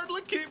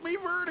hardly keep me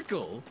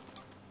vertical.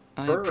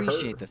 I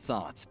appreciate the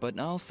thought, but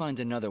I'll find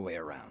another way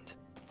around.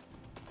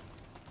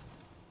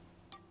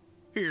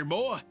 Here,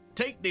 boy,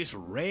 take this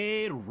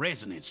red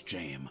resonance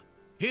gem.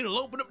 It'll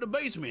open up the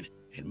basement,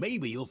 and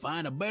maybe you'll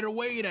find a better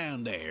way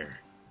down there.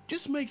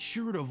 Just make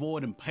sure to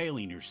avoid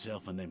impaling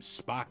yourself on them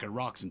spiky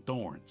rocks and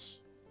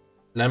thorns.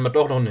 Lernen wir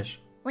doch noch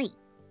nicht. Wait,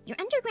 your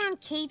underground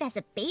cave has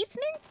a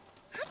basement?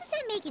 How does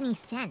that make any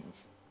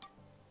sense?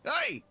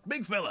 Hey,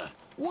 big fella,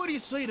 what do you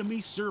say to me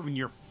serving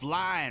your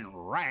flying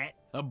rat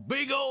a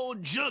big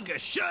old jug of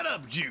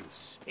shut-up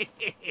juice?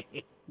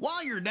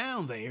 While you're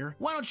down there,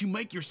 why don't you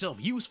make yourself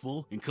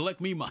useful and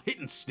collect me my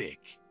hitting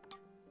stick?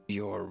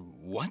 Your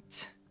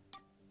what?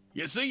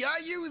 You see, I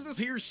use this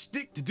here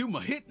stick to do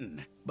my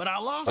hitting, but I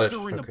lost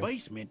Oh, her in the okay.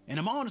 basement, and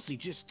I'm honestly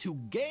just too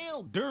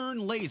gal darn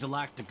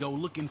lazy-like to go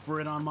looking for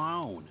it on my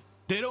own.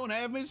 They don't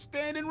have me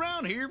standing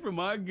around here for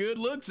my good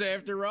looks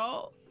after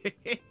all.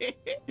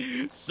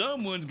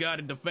 Someone's got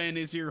to defend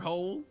this here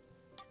hole.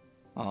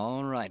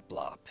 All right,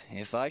 Blop.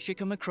 If I should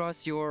come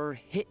across your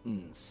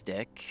hitting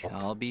stick,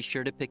 I'll be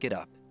sure to pick it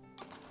up.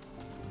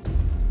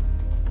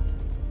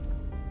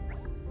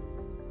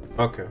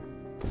 Okay.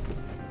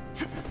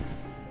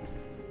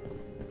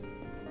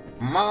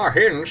 Mal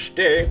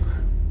hinstick.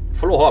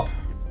 Flo hopp.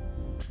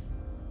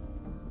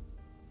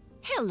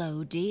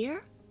 Hello,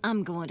 dear.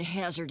 I'm going to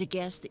hazard a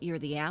guess that you're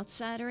the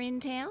outsider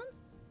in town?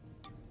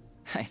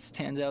 I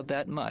stand out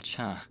that much,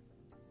 huh?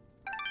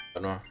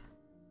 Genau.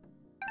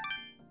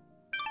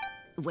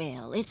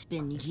 Well, it's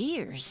been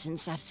years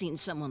since I've seen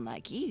someone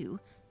like you,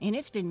 and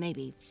it's been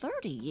maybe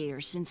 30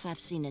 years since I've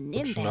seen a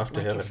nimbat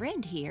like your Herrin.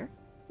 friend here.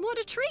 What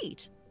a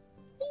treat!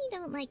 We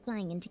don't like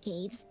flying into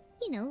caves.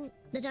 You know,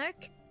 the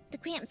dark, the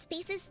cramped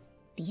spaces,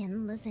 the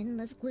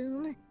endless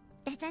gloom.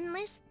 That's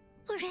endless?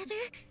 Forever?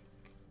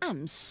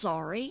 I'm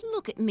sorry.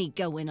 Look at me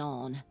going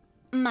on.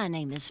 My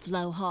name is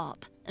Flo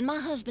Hop, and my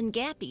husband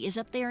Gappy is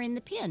up there in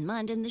the pen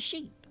minding the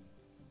sheep.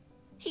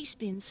 He's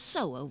been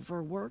so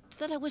overworked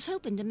that I was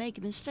hoping to make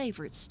him his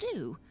favorite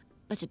stew.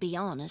 But to be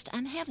honest,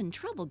 I'm having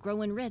trouble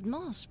growing red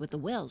moss with the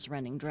wells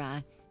running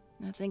dry.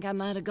 I think I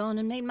might have gone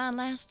and made my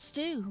last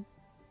stew.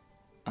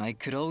 I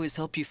could always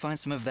help you find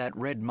some of that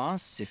red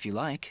moss if you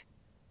like.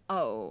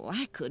 Oh,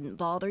 I couldn't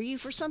bother you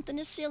for something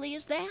as silly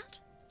as that.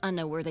 I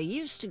know where they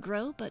used to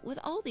grow, but with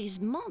all these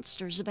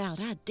monsters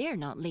about, I dare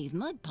not leave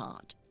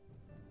Mudpot.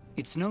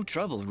 It's no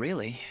trouble,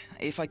 really.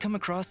 If I come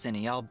across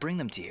any, I'll bring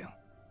them to you.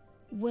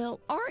 Well,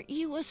 aren't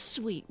you a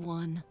sweet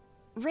one?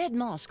 Red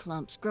moss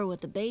clumps grow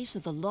at the base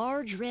of the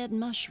large red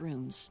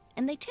mushrooms,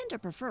 and they tend to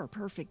prefer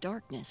perfect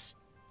darkness.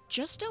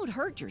 Just don't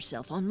hurt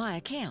yourself on my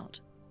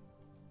account.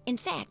 In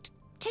fact,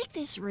 take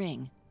this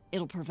ring.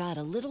 It'll provide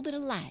a little bit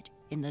of light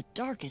in the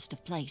darkest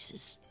of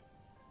places.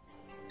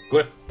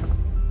 Gut.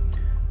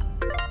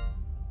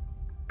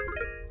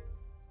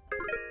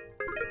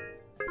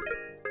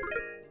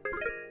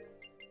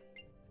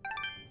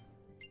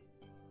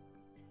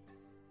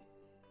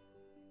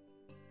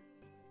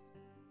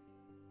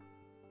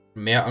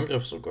 Mehr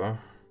Angriff sogar.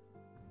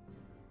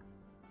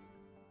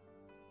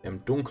 Im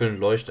Dunkeln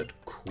leuchtet.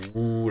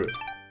 Cool.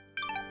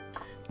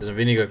 Bisschen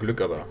weniger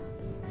Glück, aber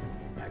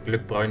ja,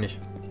 Glück brauche ich nicht.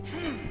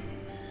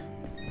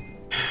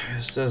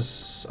 Ist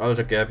das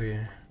alte Gappy?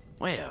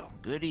 Well,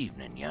 good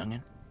evening,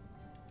 youngin'.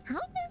 How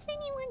does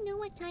anyone know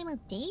what time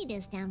of day it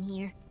is down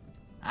here?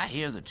 I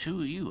hear the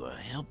two of you are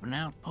helping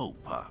out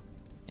Poke Pop.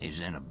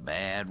 He's in a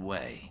bad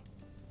way.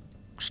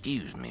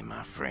 Excuse me,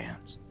 my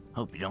friends.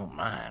 Hope you don't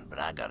mind, but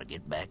I gotta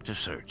get back to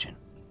searching.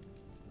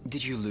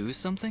 Did you lose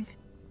something?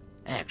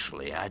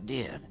 Actually, I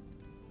did.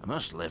 I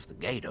must have left the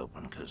gate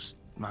open, 'cause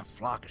my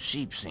flock of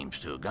sheep seems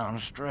to have gone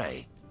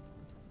astray.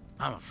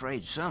 I'm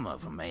afraid some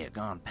of them may have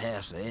gone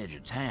past the edge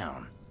of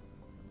town.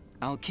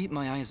 I'll keep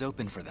my eyes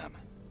open for them.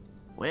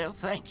 Well,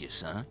 thank you,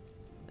 son.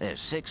 There's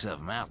 6 of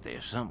them out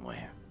there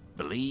somewhere.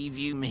 Believe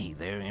you me,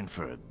 they're in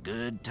for a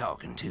good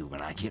talking to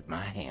when I get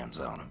my hands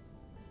on them.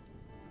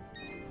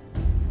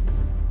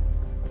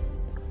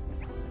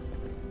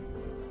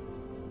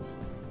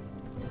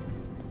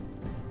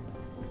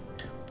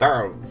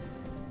 Da.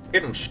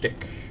 Hidden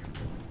Stick.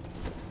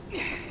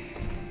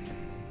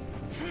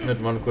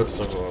 Findet man kurz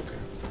davor, okay.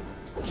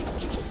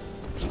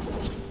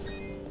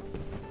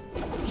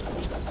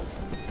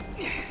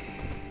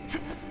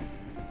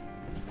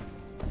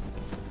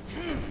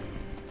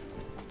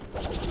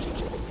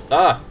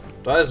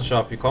 Da ist ein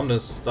Schaf. Wie kommt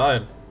es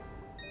dahin?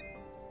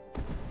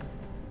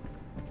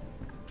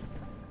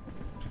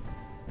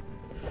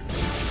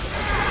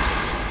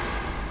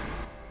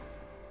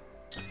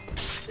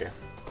 Okay.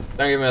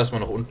 Dann gehen wir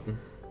erstmal nach unten.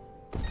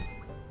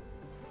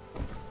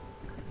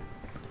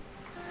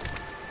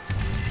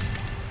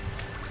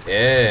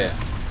 Yeah.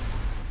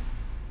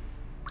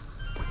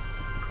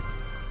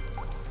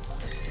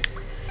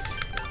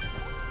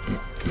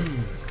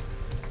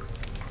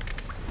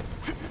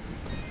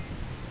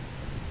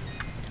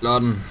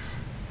 Laden.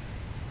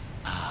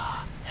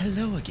 Ah,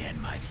 hello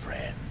again, my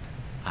friend.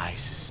 I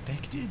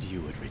suspected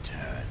you would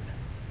return.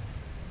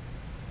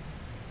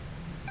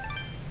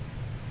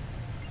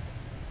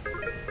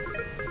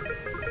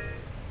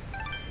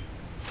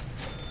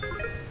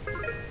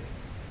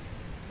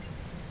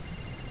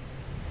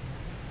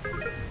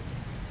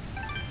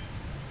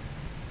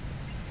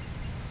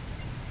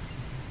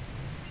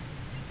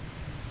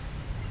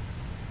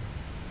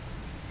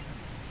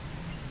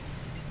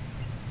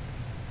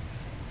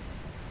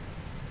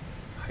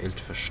 Heilt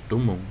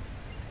Verstummung.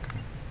 Okay.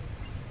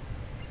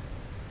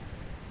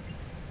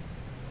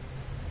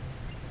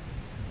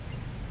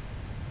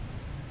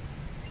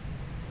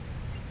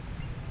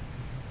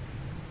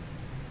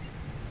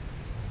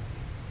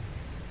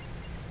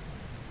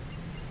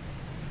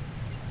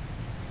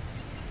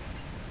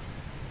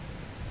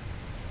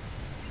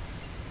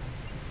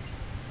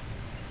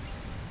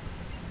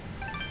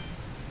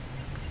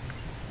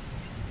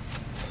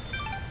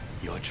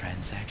 Your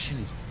transaction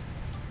is...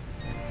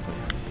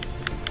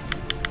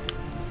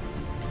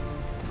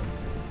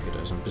 Geht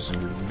also ein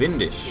bisschen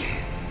windig.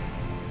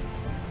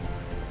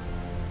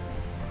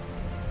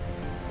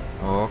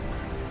 Okay.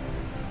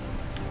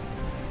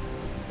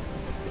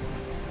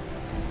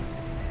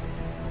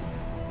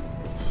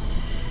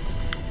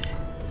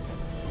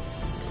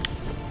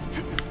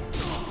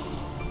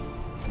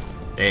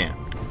 Damn.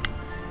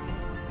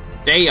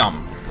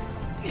 Damn.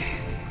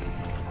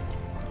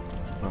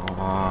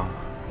 Oh.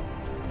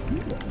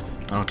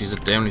 Auch noch diese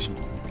dämlichen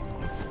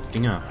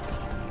Dinger.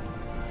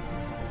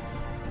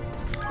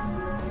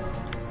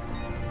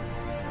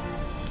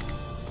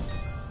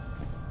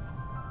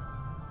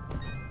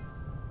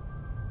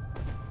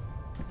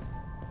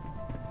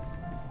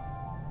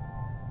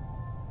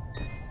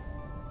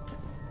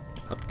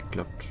 Hat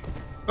geklappt.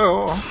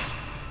 Oh.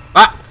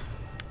 Ah!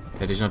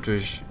 Hätte ich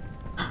natürlich...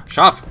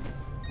 Schaf!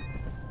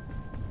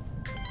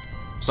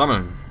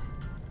 Sammeln.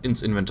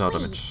 Ins Inventar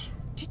damit.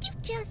 Did you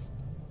just...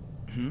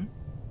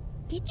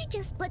 Did you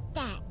just put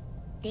that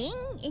thing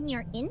in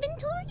your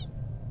inventory?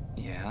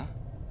 Yeah?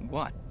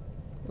 What?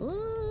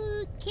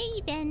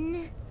 Okay,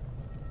 then.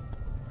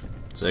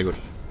 Sehr gut.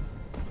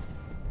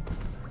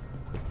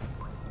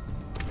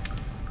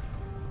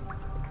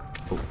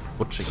 Oh,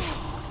 rutschig.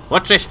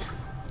 Rutschig!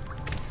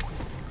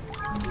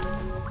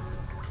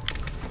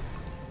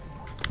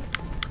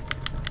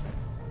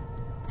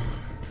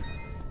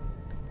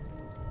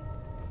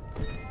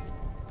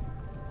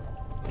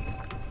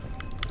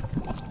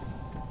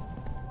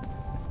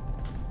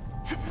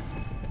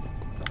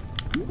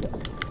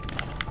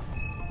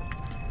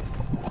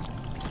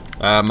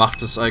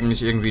 Macht es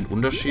eigentlich irgendwie einen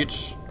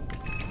Unterschied,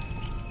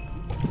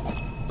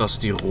 dass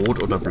die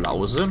rot oder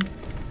blau sind?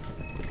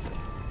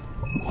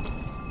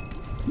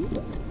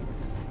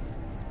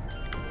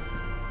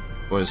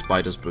 Oder ist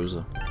beides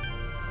böse?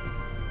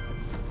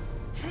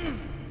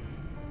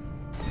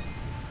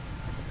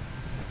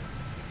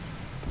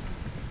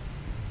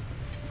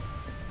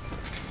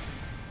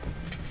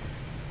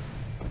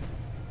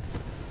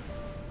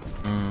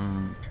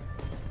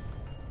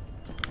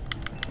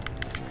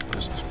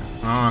 Weiß nicht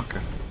mehr. Ah, okay.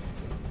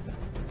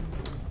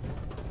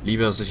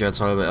 Lieber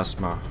sicherheitshalber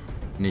erstmal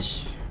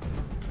nicht.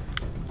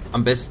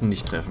 Am besten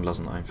nicht treffen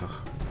lassen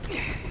einfach.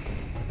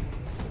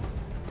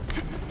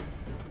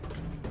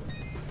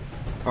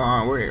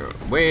 Ah,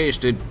 where's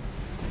the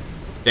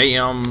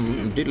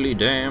damn diddly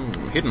damn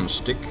hidden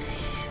stick?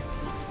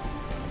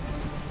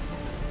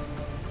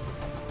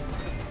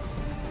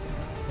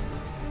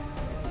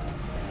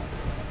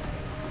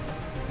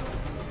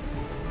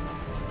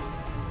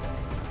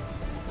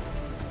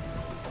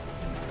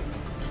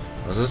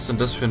 Was ist denn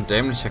das für ein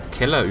dämlicher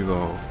Keller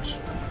überhaupt?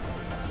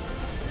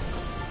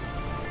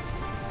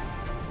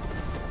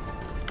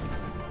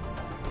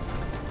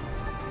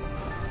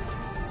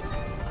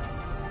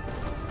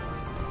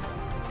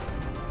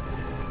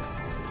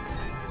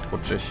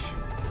 Rutschig.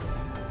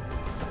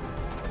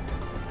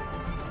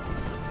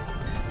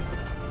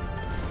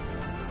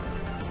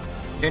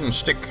 Hidden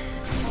Stick.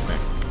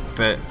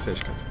 Nee.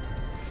 Fähigkeit.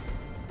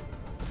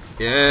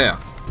 Yeah.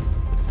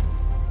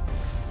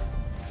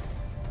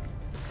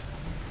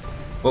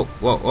 Oh,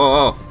 wow,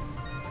 wow, wow.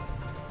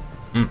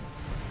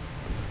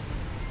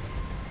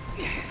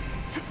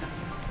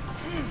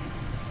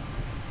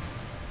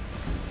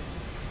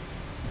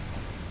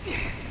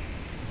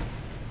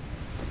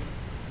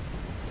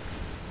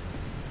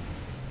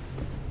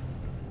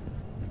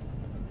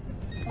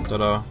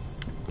 Tada.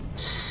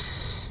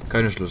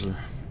 Keine Schlüssel.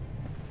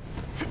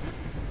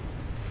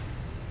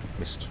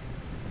 Mist.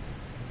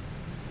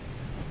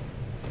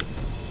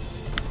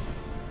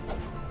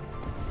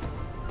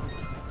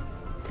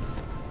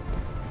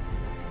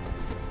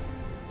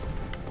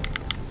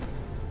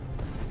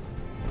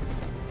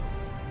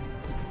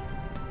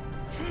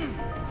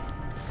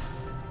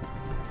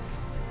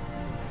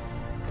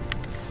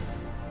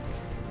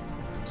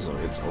 So,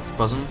 jetzt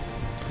aufpassen.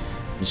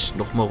 Nicht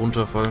nochmal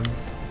runterfallen.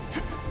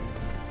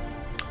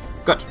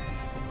 Gut.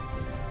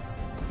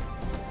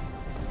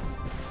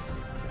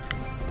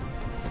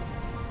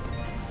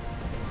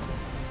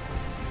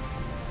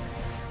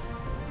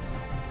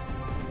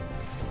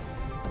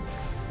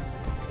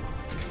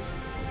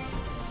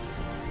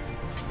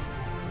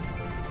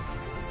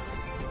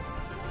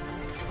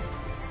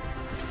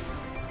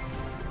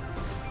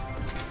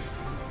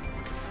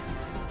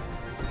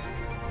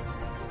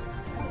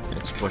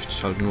 Jetzt bräuchte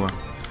ich halt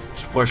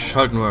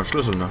nur...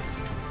 Schlüssel, ne?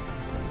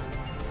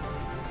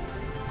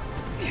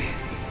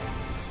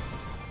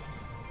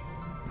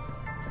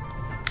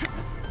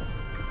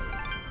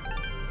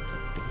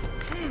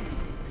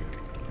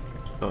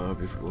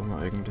 Wie viel Uhr haben wir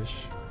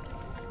eigentlich?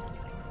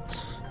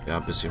 Ja,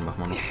 ein bisschen machen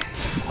wir noch.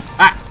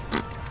 Ah!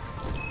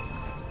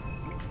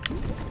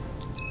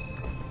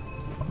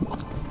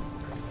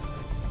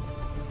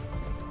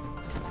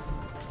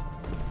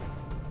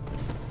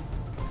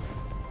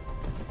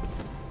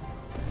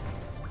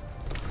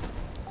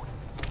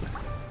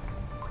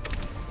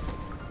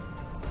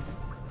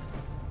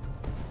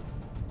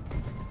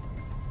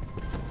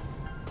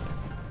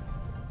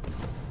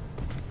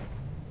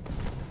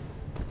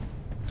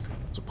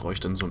 Brauche ich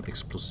denn so ein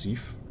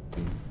Explosiv?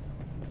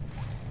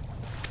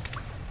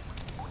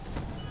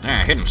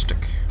 Hidden Stick.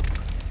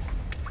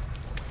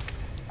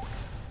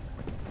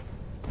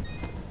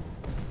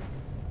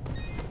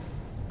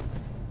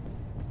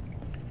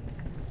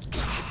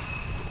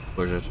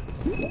 Bullshit.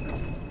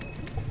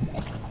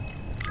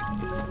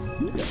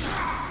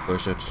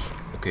 Bullshit.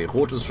 Okay,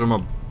 rot ist schon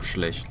mal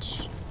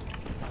schlecht.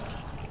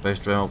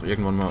 Vielleicht wäre auch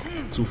irgendwann mal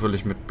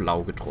zufällig mit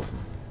blau getroffen.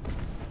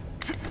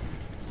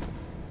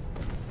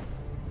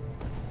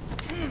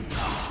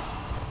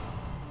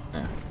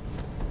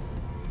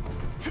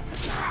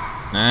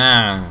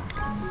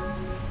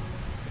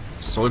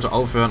 Ich sollte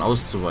aufhören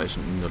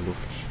auszuweichen in der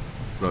Luft.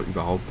 Oder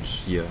überhaupt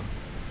hier.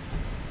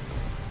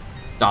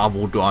 Da,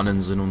 wo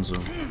Dornen sind und so.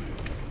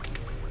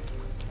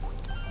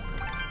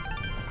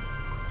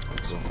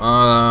 So,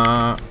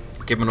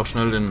 geben wir noch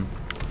schnell den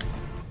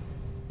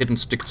Hidden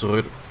Stick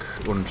zurück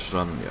und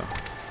dann, ja.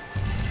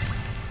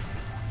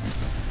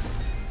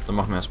 Dann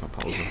machen wir erstmal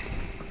Pause.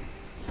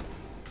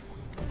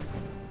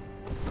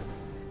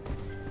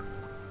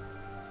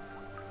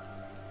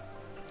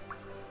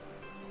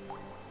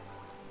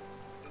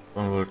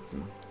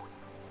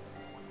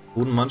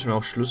 Wurden manchmal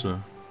auch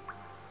Schlüssel.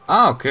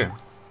 Ah, okay.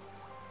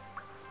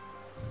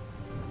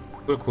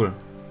 Cool, cool.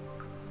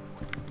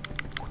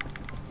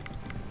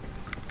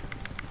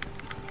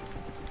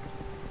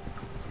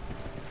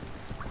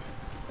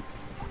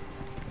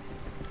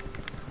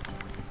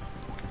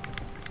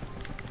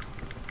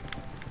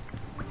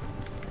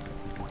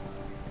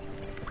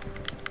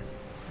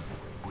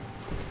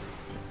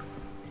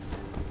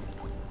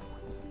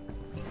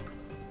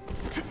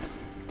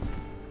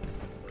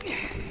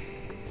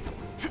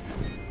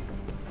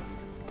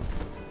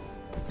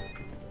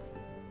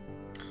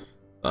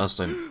 Da ist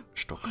dein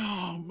Stock.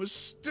 Oh, my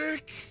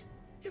stick.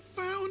 You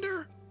found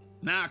her?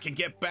 Now I can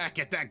get back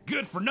at that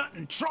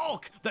good-for-nothing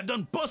trolk that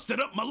done busted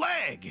up my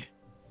leg.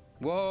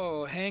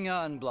 Whoa, hang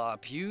on,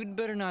 Blop. You'd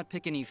better not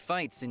pick any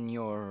fights in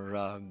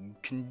your,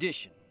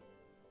 condition.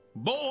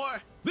 Boy,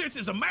 this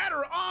is a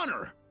matter of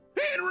honor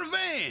and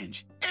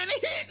revenge and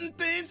hitting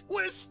things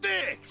with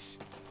sticks.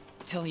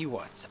 Tell you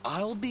what,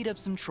 I'll beat up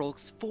some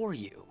trolks for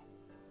you.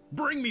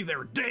 Bring me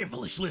their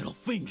devilish little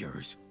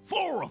fingers.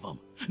 4 of them.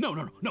 No,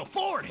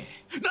 40.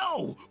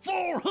 No,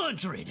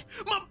 400.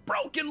 My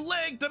broken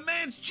leg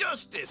demands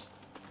justice.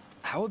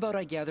 How about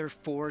I gather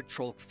 4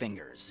 trolk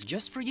fingers,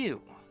 just for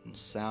you?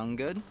 Sound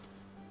good?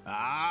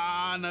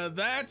 Ah, now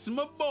that's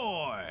my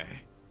boy.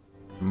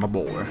 My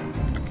boy.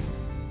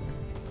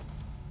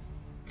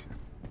 Okay.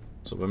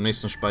 So, beim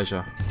nächsten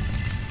Speicher.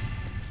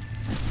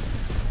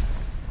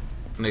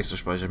 Nächste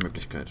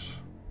Speichermöglichkeit.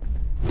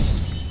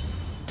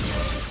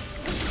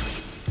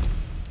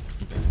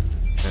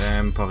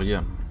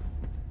 Parieren.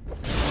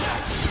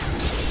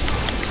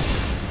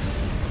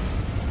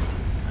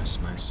 Nice,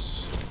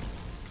 nice.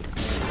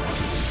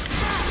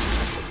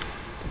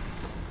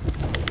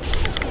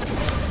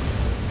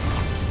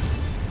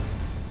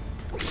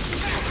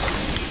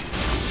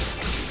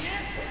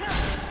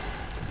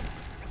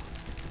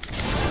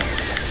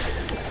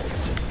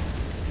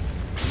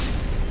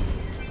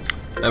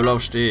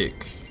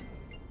 Levelaufstieg.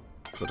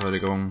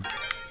 Verteidigung.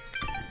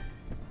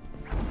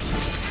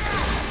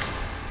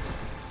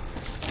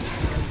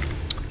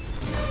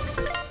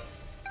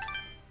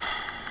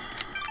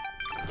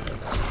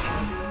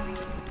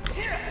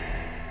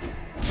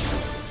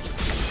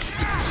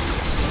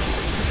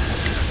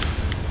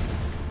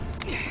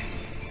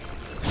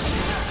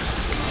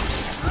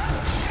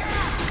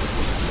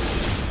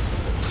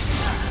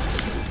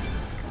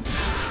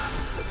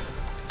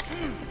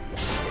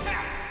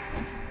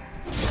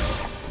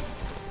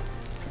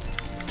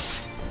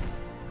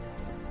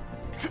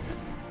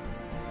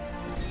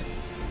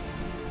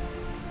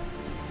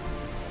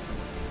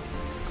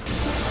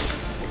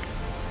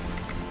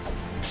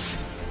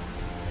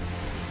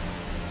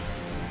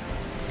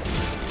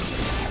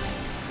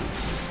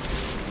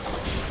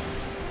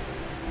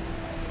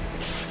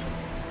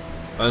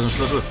 Da ist ein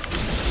Schlüssel.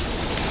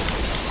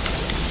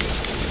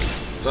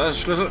 Da ist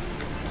ein Schlüssel.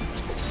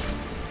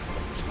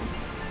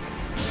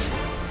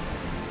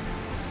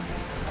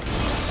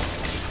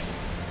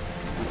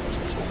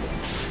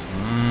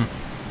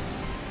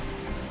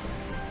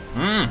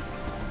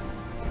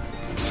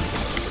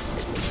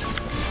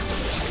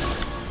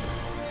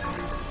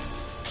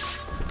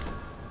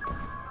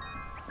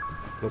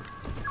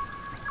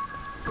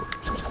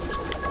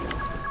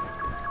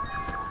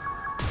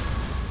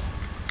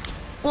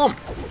 Boom.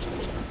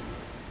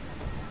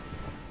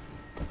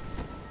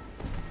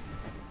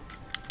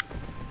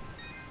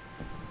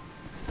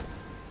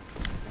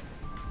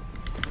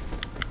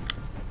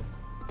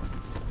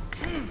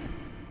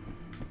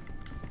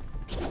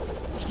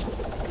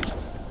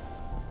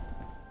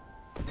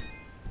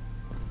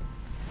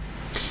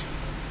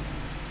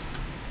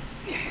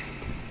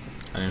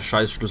 An den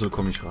Scheißschlüssel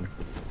komme ich ran.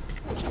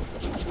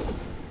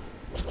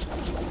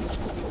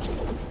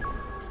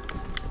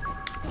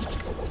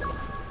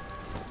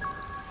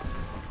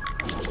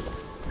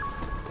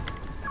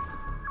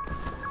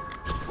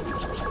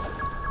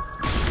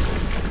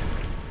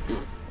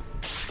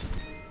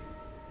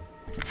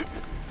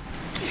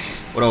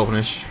 Oder auch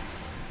nicht.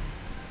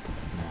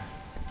 Nee,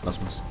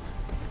 lass mal's.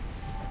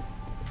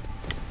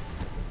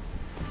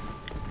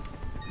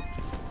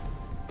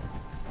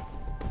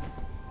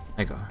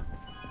 Egal.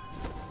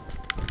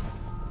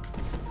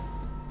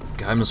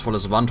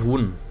 Geheimnisvolles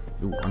Wandhuhn.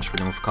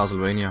 Anspielung auf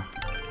Castlevania.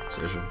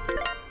 Sehr schön.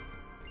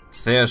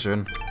 Sehr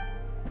schön.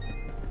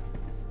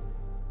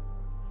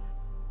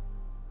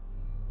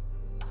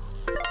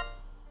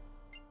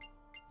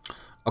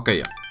 Okay,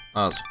 ja.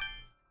 Also.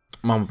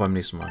 Machen wir beim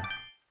nächsten Mal.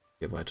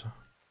 Hier weiter.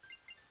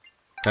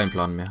 Kein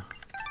Plan mehr.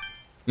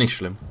 Nicht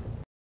schlimm.